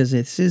break because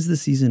this is the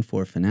season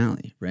 4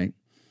 finale, right?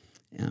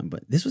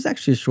 But this was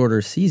actually a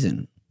shorter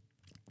season.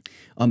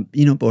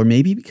 Or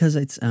maybe because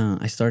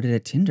I started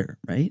at Tinder,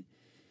 right?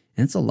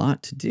 And it's a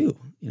lot to do,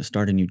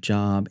 start a new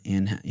job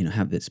and,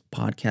 have this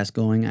podcast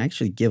going. I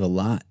actually give a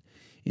lot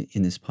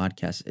in this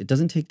podcast. It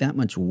doesn't take that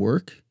much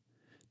work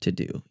to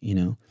do,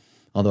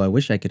 although I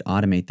wish I could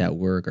automate that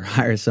work or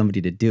hire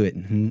somebody to do it.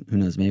 And who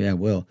knows, maybe I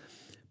will.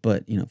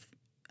 But,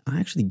 I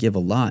actually give a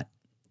lot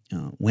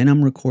when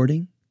I'm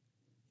recording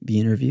the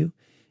interview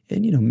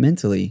and,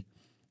 mentally,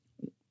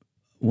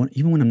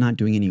 even when I'm not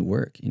doing any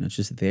work, it's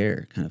just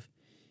there kind of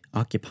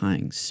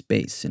occupying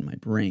space in my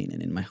brain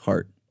and in my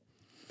heart.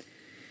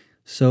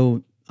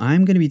 So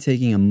I'm going to be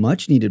taking a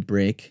much needed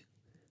break.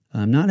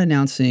 I'm not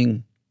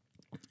announcing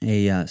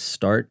a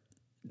start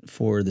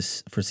for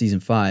season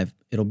 5.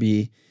 It'll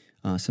be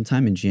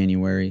sometime in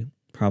January,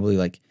 probably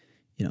like,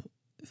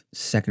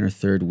 second or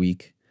third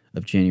week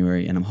of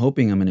January. And I'm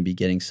hoping I'm going to be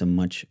getting some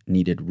much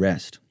needed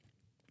rest.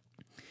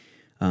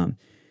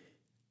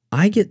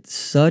 I get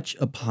such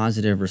a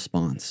positive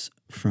response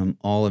from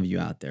all of you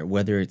out there,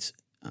 whether it's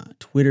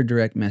Twitter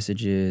direct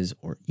messages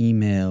or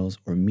emails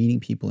or meeting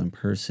people in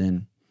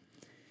person.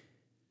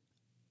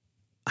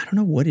 I don't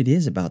know what it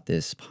is about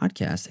this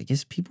podcast. I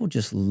guess people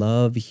just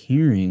love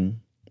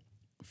hearing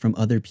from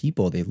other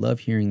people. They love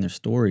hearing their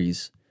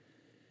stories.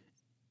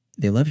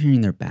 They love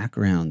hearing their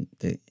background.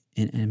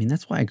 And I mean,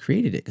 that's why I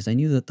created it, because I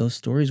knew that those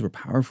stories were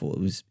powerful.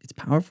 It's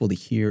powerful to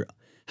hear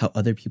how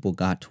other people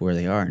got to where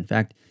they are. In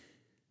fact,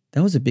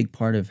 that was a big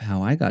part of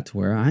how I got to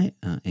where I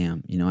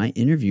am. I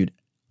interviewed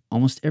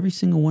almost every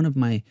single one of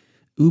my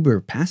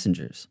Uber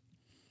passengers,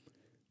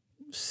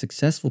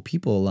 successful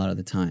people a lot of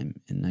the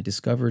time. And I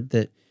discovered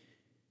that,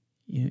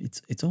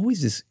 it's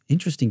always this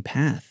interesting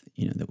path,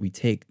 that we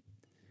take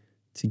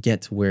to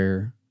get to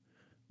where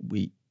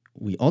we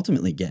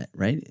ultimately get,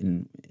 right?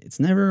 And it's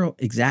never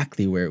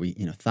exactly where we,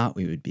 thought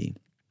we would be.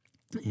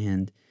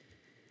 And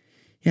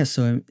yeah,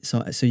 so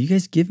you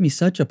guys give me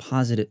such a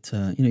positive,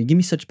 you give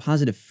me such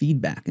positive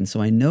feedback. And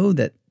so I know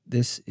that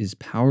this is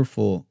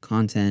powerful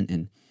content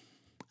and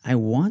I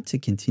want to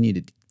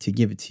continue to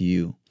give it to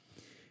you.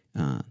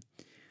 But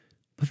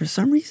for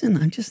some reason,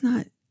 I'm just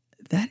not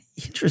that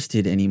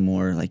interested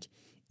anymore. Like,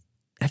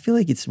 I feel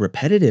like it's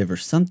repetitive or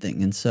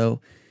something. And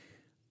so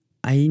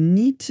I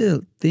need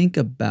to think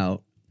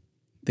about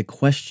the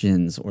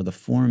questions or the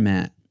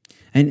format.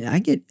 And I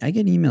get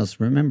emails,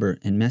 remember,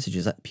 and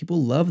messages.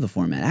 People love the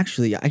format.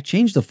 Actually, I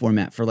changed the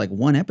format for like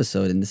one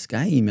episode, and this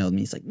guy emailed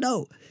me. He's like,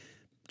 "No,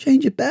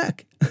 change it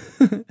back."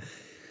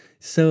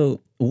 So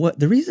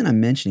the reason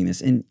I'm mentioning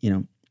this, and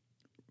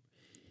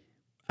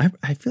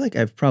I feel like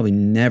I've probably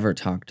never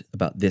talked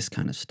about this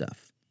kind of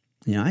stuff.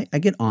 I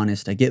get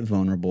honest, I get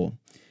vulnerable,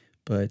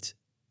 but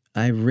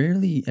I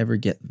rarely ever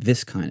get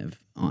this kind of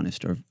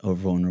honest or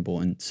vulnerable.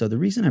 And so the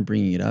reason I'm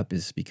bringing it up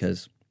is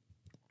because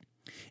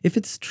if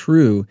it's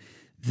true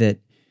that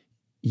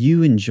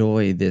you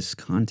enjoy this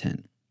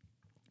content,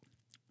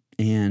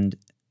 and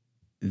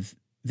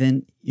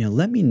then,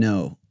 let me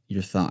know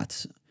your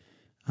thoughts.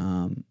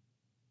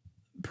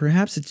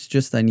 Perhaps it's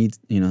just I need,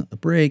 a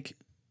break,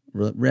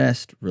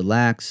 rest,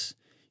 relax,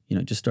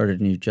 just started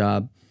a new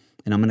job,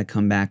 and I'm going to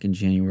come back in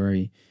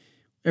January.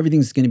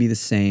 Everything's going to be the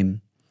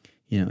same,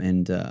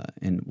 and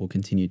we'll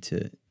continue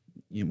to,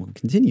 we'll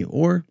continue.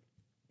 Or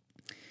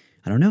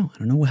I don't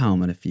know how I'm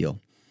going to feel.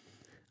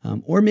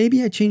 Or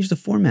maybe I change the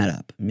format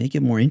up, make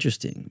it more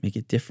interesting, make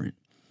it different.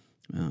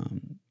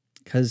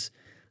 Because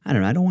I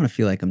don't know, I don't want to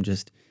feel like I'm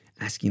just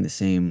asking the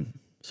same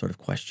sort of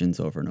questions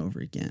over and over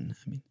again.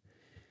 I mean,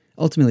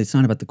 ultimately, it's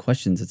not about the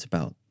questions, it's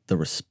about the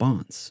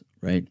response,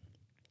 right?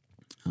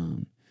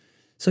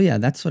 So yeah,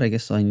 that's what I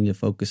guess I need to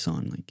focus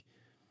on, like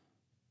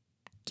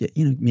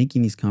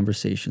making these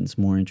conversations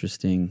more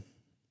interesting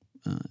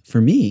for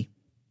me,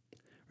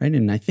 right?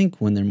 And I think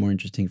when they're more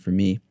interesting for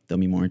me, they'll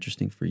be more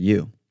interesting for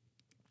you.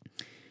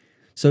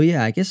 So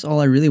yeah, I guess all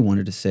I really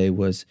wanted to say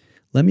was,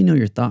 let me know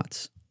your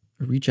thoughts.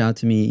 Reach out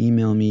to me,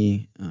 email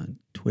me,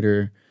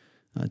 Twitter,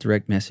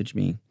 direct message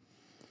me,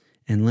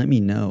 and let me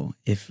know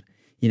if,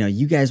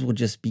 you guys will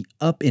just be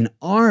up in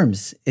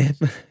arms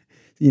if,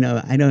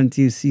 I don't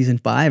do season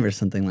 5 or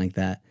something like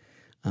that.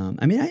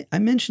 I mean, I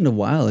mentioned a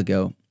while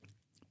ago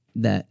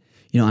that,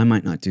 I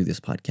might not do this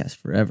podcast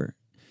forever.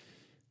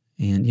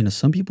 And,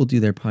 some people do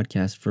their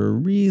podcast for a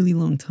really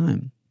long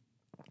time.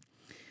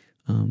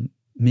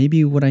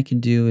 Maybe what I can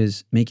do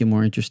is make it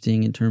more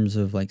interesting in terms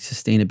of like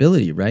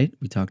sustainability, right?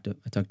 I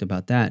talked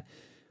about that.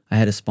 I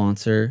had a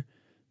sponsor.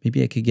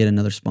 Maybe I could get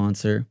another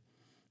sponsor.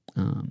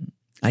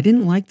 I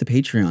didn't like the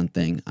Patreon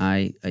thing.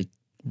 I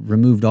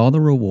removed all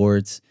the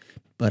rewards,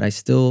 but I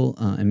still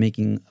am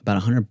making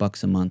about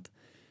 $100 a month.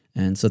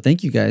 And so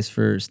thank you guys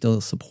for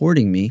still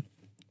supporting me.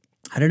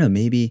 I don't know,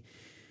 maybe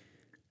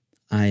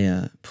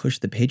I push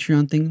the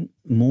Patreon thing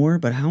more,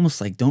 but I almost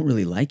like don't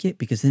really like it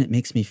because then it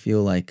makes me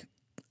feel like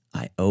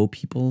I owe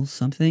people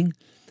something.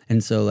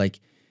 And so like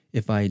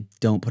if I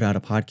don't put out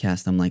a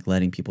podcast, I'm like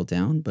letting people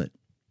down, but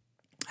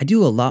I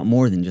do a lot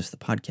more than just the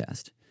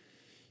podcast,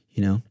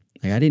 you know?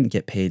 Like I didn't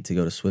get paid to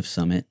go to Swift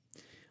Summit.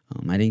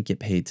 I didn't get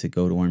paid to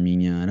go to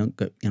Armenia. I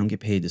don't get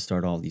paid to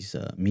start all these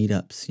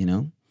meetups, you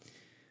know?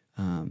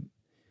 Um,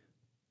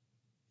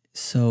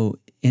 so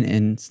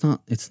and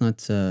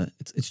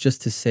it's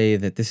just to say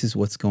that this is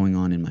what's going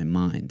on in my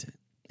mind.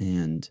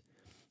 And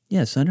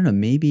yeah, so I don't know,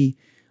 maybe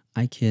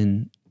I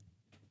can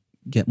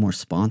get more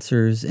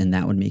sponsors and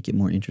that would make it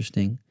more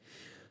interesting.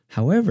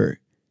 However,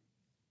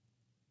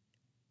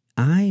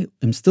 I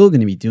am still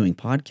going to be doing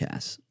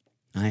podcasts.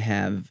 I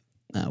have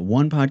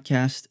one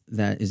podcast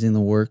that is in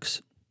the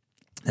works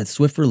that's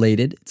Swift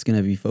related. It's going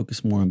to be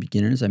focused more on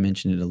beginners. I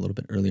mentioned it a little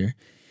bit earlier.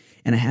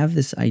 And I have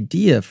this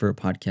idea for a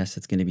podcast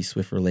that's going to be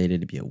Swift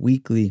related, to be a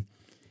weekly,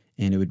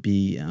 and it would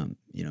be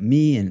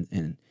me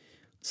and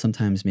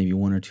sometimes maybe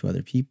one or two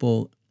other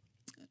people.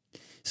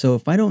 So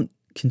if I don't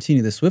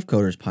continue the Swift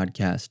Coders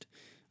podcast,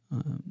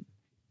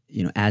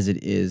 as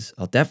it is,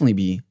 I'll definitely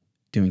be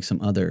doing some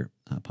other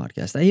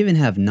podcasts. I even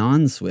have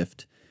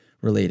non-Swift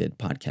related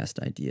podcast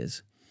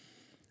ideas,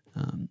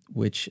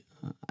 which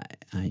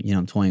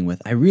I'm toying with.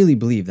 I really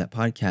believe that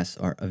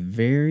podcasts are a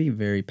very,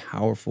 very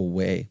powerful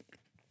way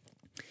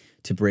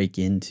to break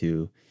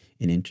into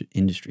an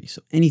industry.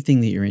 So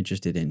anything that you're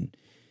interested in,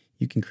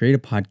 you can create a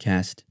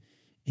podcast,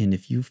 and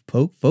if you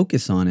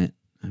focus on it,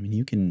 I mean,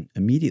 you can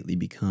immediately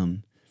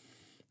become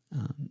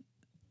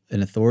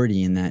an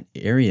authority in that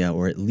area,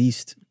 or at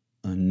least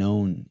a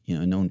known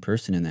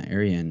person in that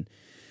area. And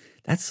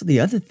that's the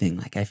other thing.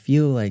 Like, I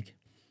feel like,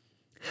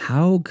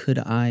 how could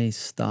I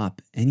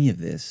stop any of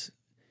this?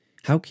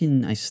 How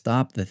can I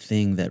stop the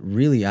thing that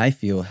really I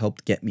feel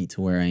helped get me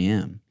to where I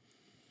am?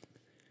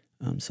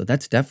 So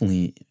that's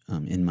definitely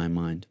in my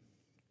mind.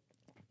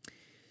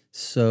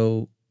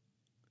 So,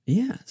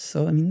 yeah.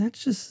 So, I mean,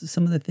 that's just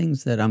some of the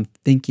things that I'm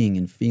thinking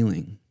and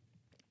feeling.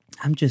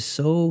 I'm just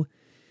so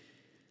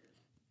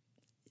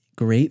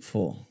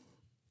grateful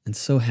and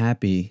so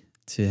happy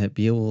to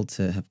be able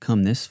to have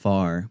come this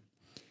far.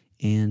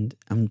 And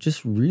I'm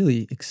just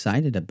really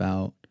excited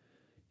about,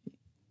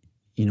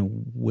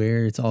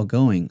 where it's all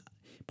going.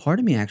 Part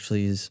of me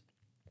actually is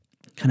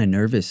kind of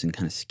nervous and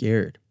kind of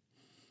scared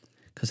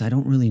because I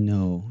don't really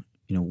know,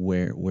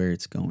 where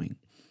it's going.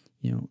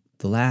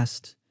 The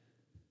last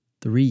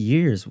 3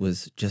 years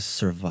was just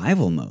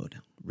survival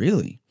mode,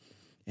 really.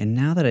 And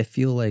now that I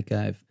feel like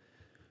I've,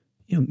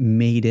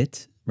 made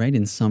it, right,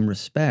 in some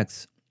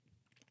respects,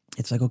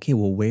 it's like, okay,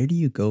 well, where do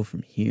you go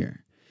from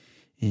here?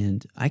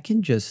 And I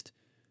can just,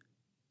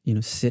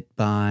 sit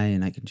by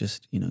and I can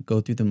just,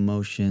 go through the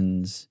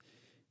motions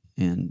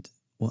and,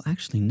 well,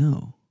 actually,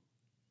 no,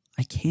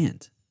 I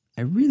can't.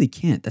 I really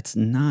can't. That's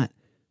not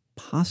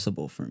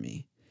possible for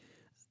me.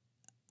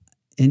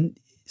 And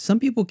some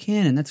people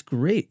can, and that's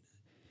great,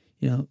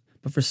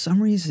 but for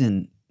some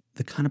reason,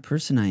 the kind of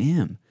person I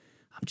am,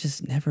 I'm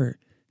just never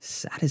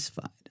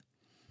satisfied.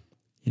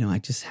 I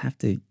just have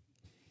to,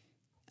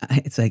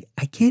 it's like,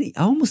 I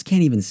almost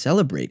can't even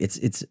celebrate.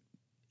 It's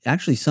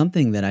actually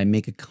something that I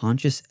make a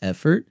conscious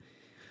effort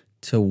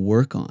to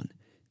work on,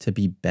 to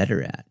be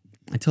better at.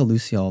 I tell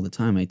Lucy all the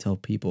time, I tell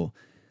people,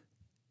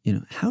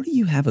 how do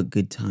you have a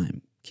good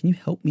time? Can you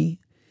help me?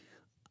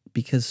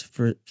 Because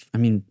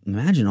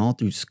imagine all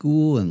through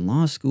school and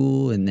law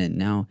school and then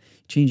now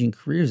changing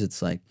careers,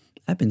 it's like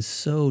I've been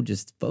so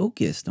just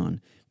focused on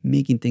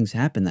making things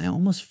happen that I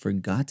almost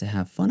forgot to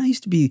have fun. I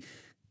used to be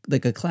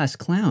like a class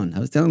clown. I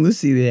was telling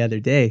Lucy the other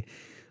day,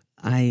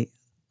 I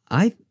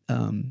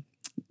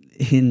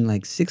in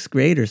like 6th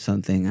grade or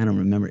something, I don't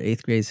remember,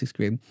 8th grade, 6th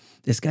grade,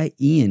 this guy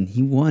Ian,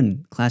 he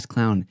won class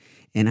clown.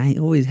 And I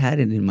always had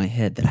it in my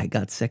head that I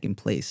got 2nd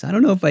place. I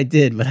don't know if I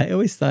did, but I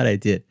always thought I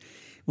did.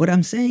 What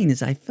I'm saying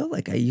is I felt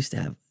like I used to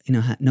have,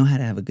 know how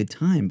to have a good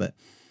time, but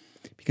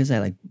because I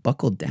like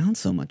buckled down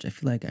so much, I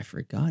feel like I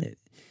forgot it.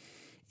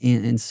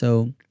 And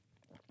so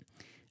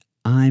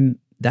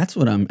that's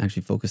what I'm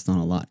actually focused on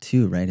a lot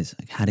too, right? Is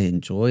like how to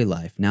enjoy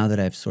life now that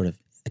I've sort of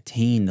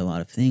attained a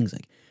lot of things.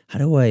 Like, how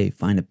do I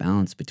find a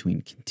balance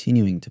between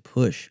continuing to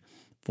push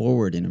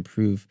forward and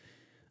improve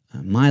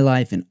my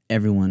life and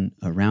everyone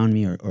around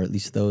me, or at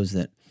least those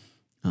that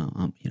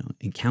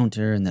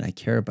encounter and that I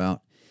care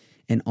about,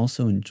 and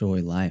also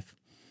enjoy life.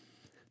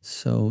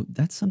 So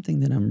that's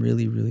something that I'm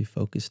really, really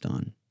focused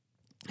on.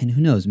 And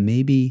who knows,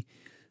 maybe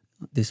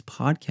this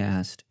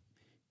podcast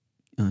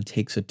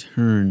takes a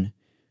turn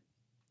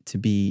to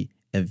be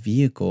a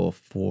vehicle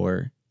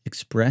for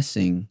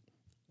expressing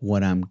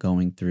what I'm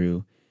going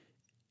through.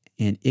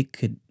 And it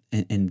could,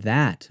 and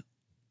that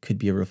could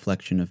be a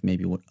reflection of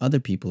maybe what other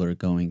people are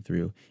going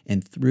through.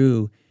 And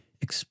through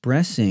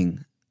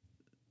expressing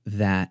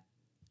that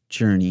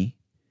journey,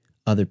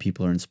 other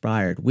people are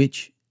inspired,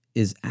 which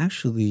is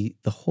actually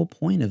the whole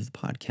point of the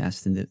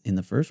podcast in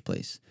the first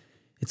place.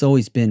 It's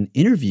always been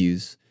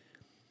interviews,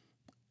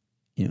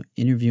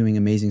 interviewing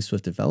amazing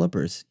Swift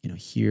developers,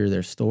 hear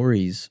their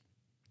stories,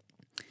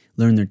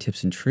 learn their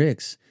tips and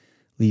tricks,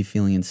 leave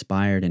feeling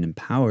inspired and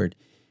empowered.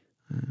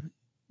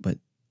 But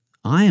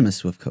I am a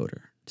Swift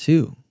coder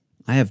too.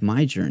 I have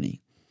my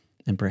journey,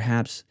 and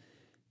perhaps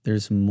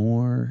there's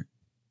more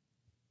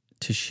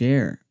to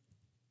share,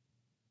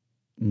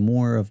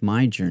 more of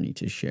my journey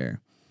to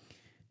share.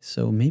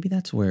 So maybe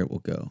that's where it will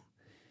go.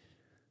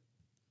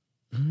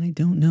 I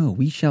don't know.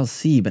 We shall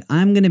see. But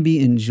I'm going to be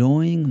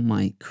enjoying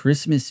my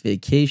Christmas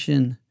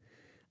vacation.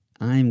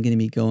 I'm going to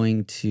be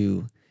going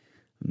to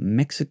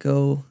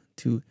Mexico,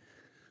 to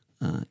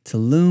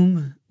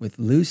Tulum with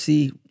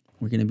Lucy.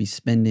 We're going to be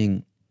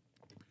spending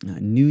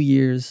New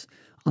Year's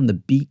on the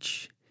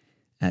beach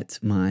at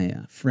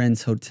my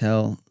friend's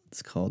hotel.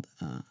 It's called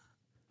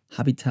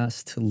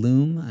Habitas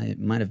Tulum. I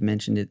might have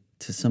mentioned it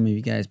to some of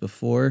you guys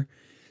before.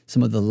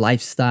 Some of the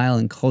lifestyle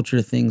and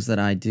culture things that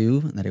I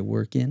do, that I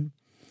work in.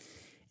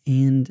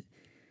 And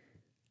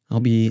I'll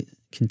be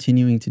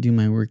continuing to do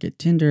my work at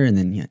Tinder, and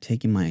then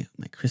taking my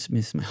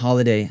Christmas, my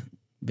holiday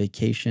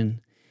vacation,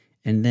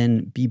 and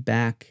then be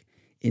back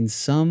in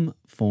some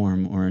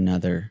form or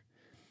another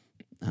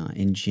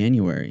in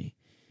January.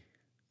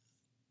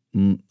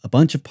 A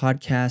bunch of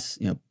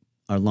podcasts,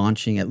 are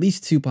launching. At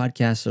least 2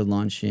 podcasts are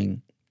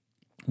launching.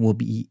 We'll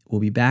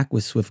be back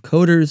with Swift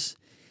Coders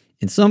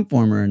in some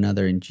form or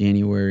another in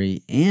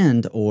January,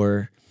 and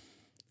or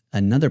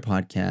another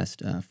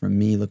podcast from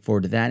me. Look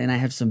forward to that. And I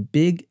have some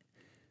big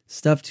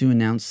stuff to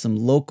announce, some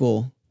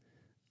local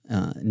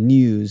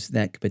news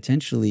that could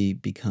potentially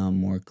become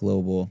more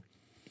global.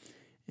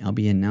 I'll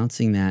be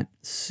announcing that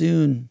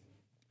soon.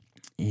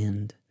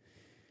 And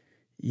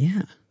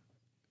yeah,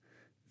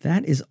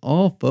 that is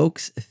all,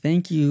 folks.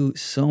 Thank you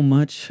so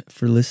much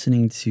for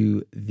listening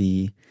to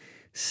the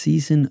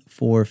Season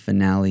 4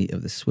 finale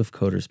of the Swift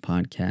Coders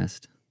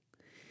podcast.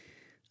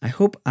 I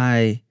hope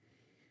I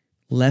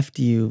left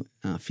you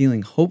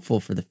feeling hopeful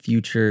for the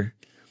future.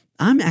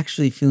 I'm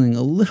actually feeling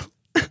a little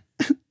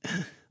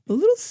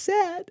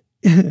sad.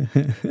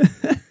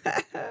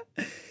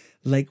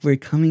 Like we're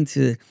coming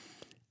to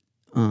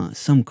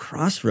some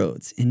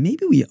crossroads, and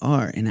maybe we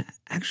are. And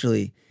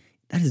actually,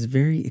 that is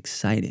very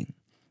exciting.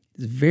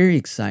 It's very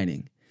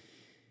exciting.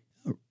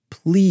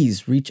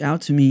 Please reach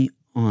out to me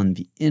on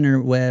the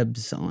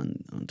interwebs,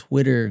 on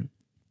Twitter.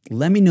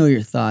 Let me know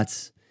your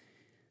thoughts.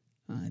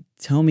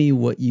 Tell me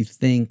what you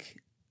think.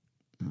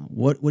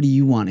 What do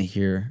you want to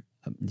hear?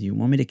 Do you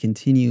want me to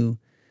continue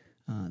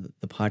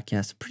the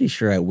podcast? I'm pretty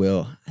sure I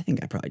will. I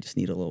think I probably just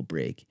need a little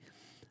break.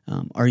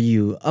 Are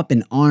you up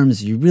in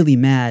arms? Are you really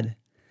mad?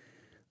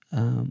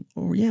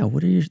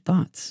 What are your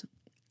thoughts?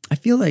 I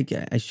feel like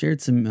I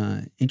shared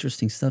some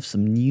interesting stuff,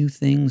 some new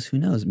things. Who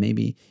knows?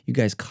 Maybe you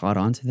guys caught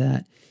on to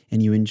that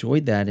and you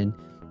enjoyed that. And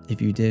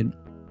if you did,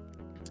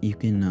 you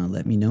can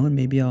let me know, and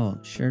maybe I'll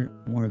share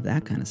more of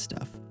that kind of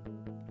stuff.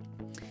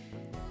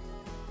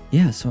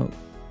 Yeah, so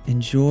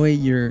enjoy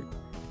your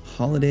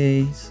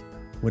holidays,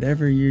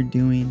 whatever you're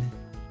doing.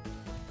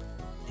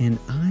 And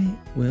I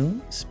will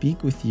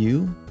speak with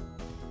you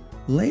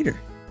later.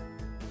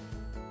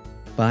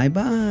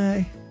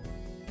 Bye-bye.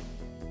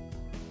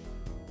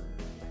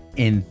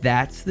 And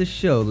that's the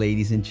show,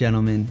 ladies and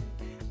gentlemen.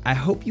 I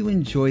hope you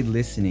enjoyed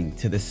listening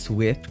to the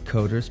Swift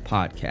Coders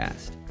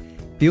podcast.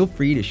 Feel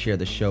free to share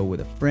the show with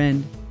a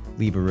friend,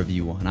 leave a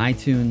review on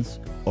iTunes,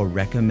 or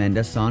recommend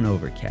us on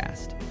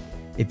Overcast.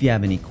 If you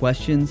have any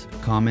questions,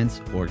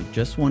 comments, or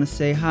just want to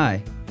say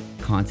hi,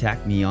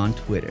 contact me on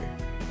Twitter.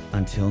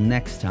 Until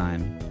next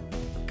time,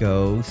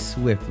 go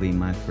swiftly,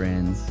 my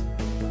friends.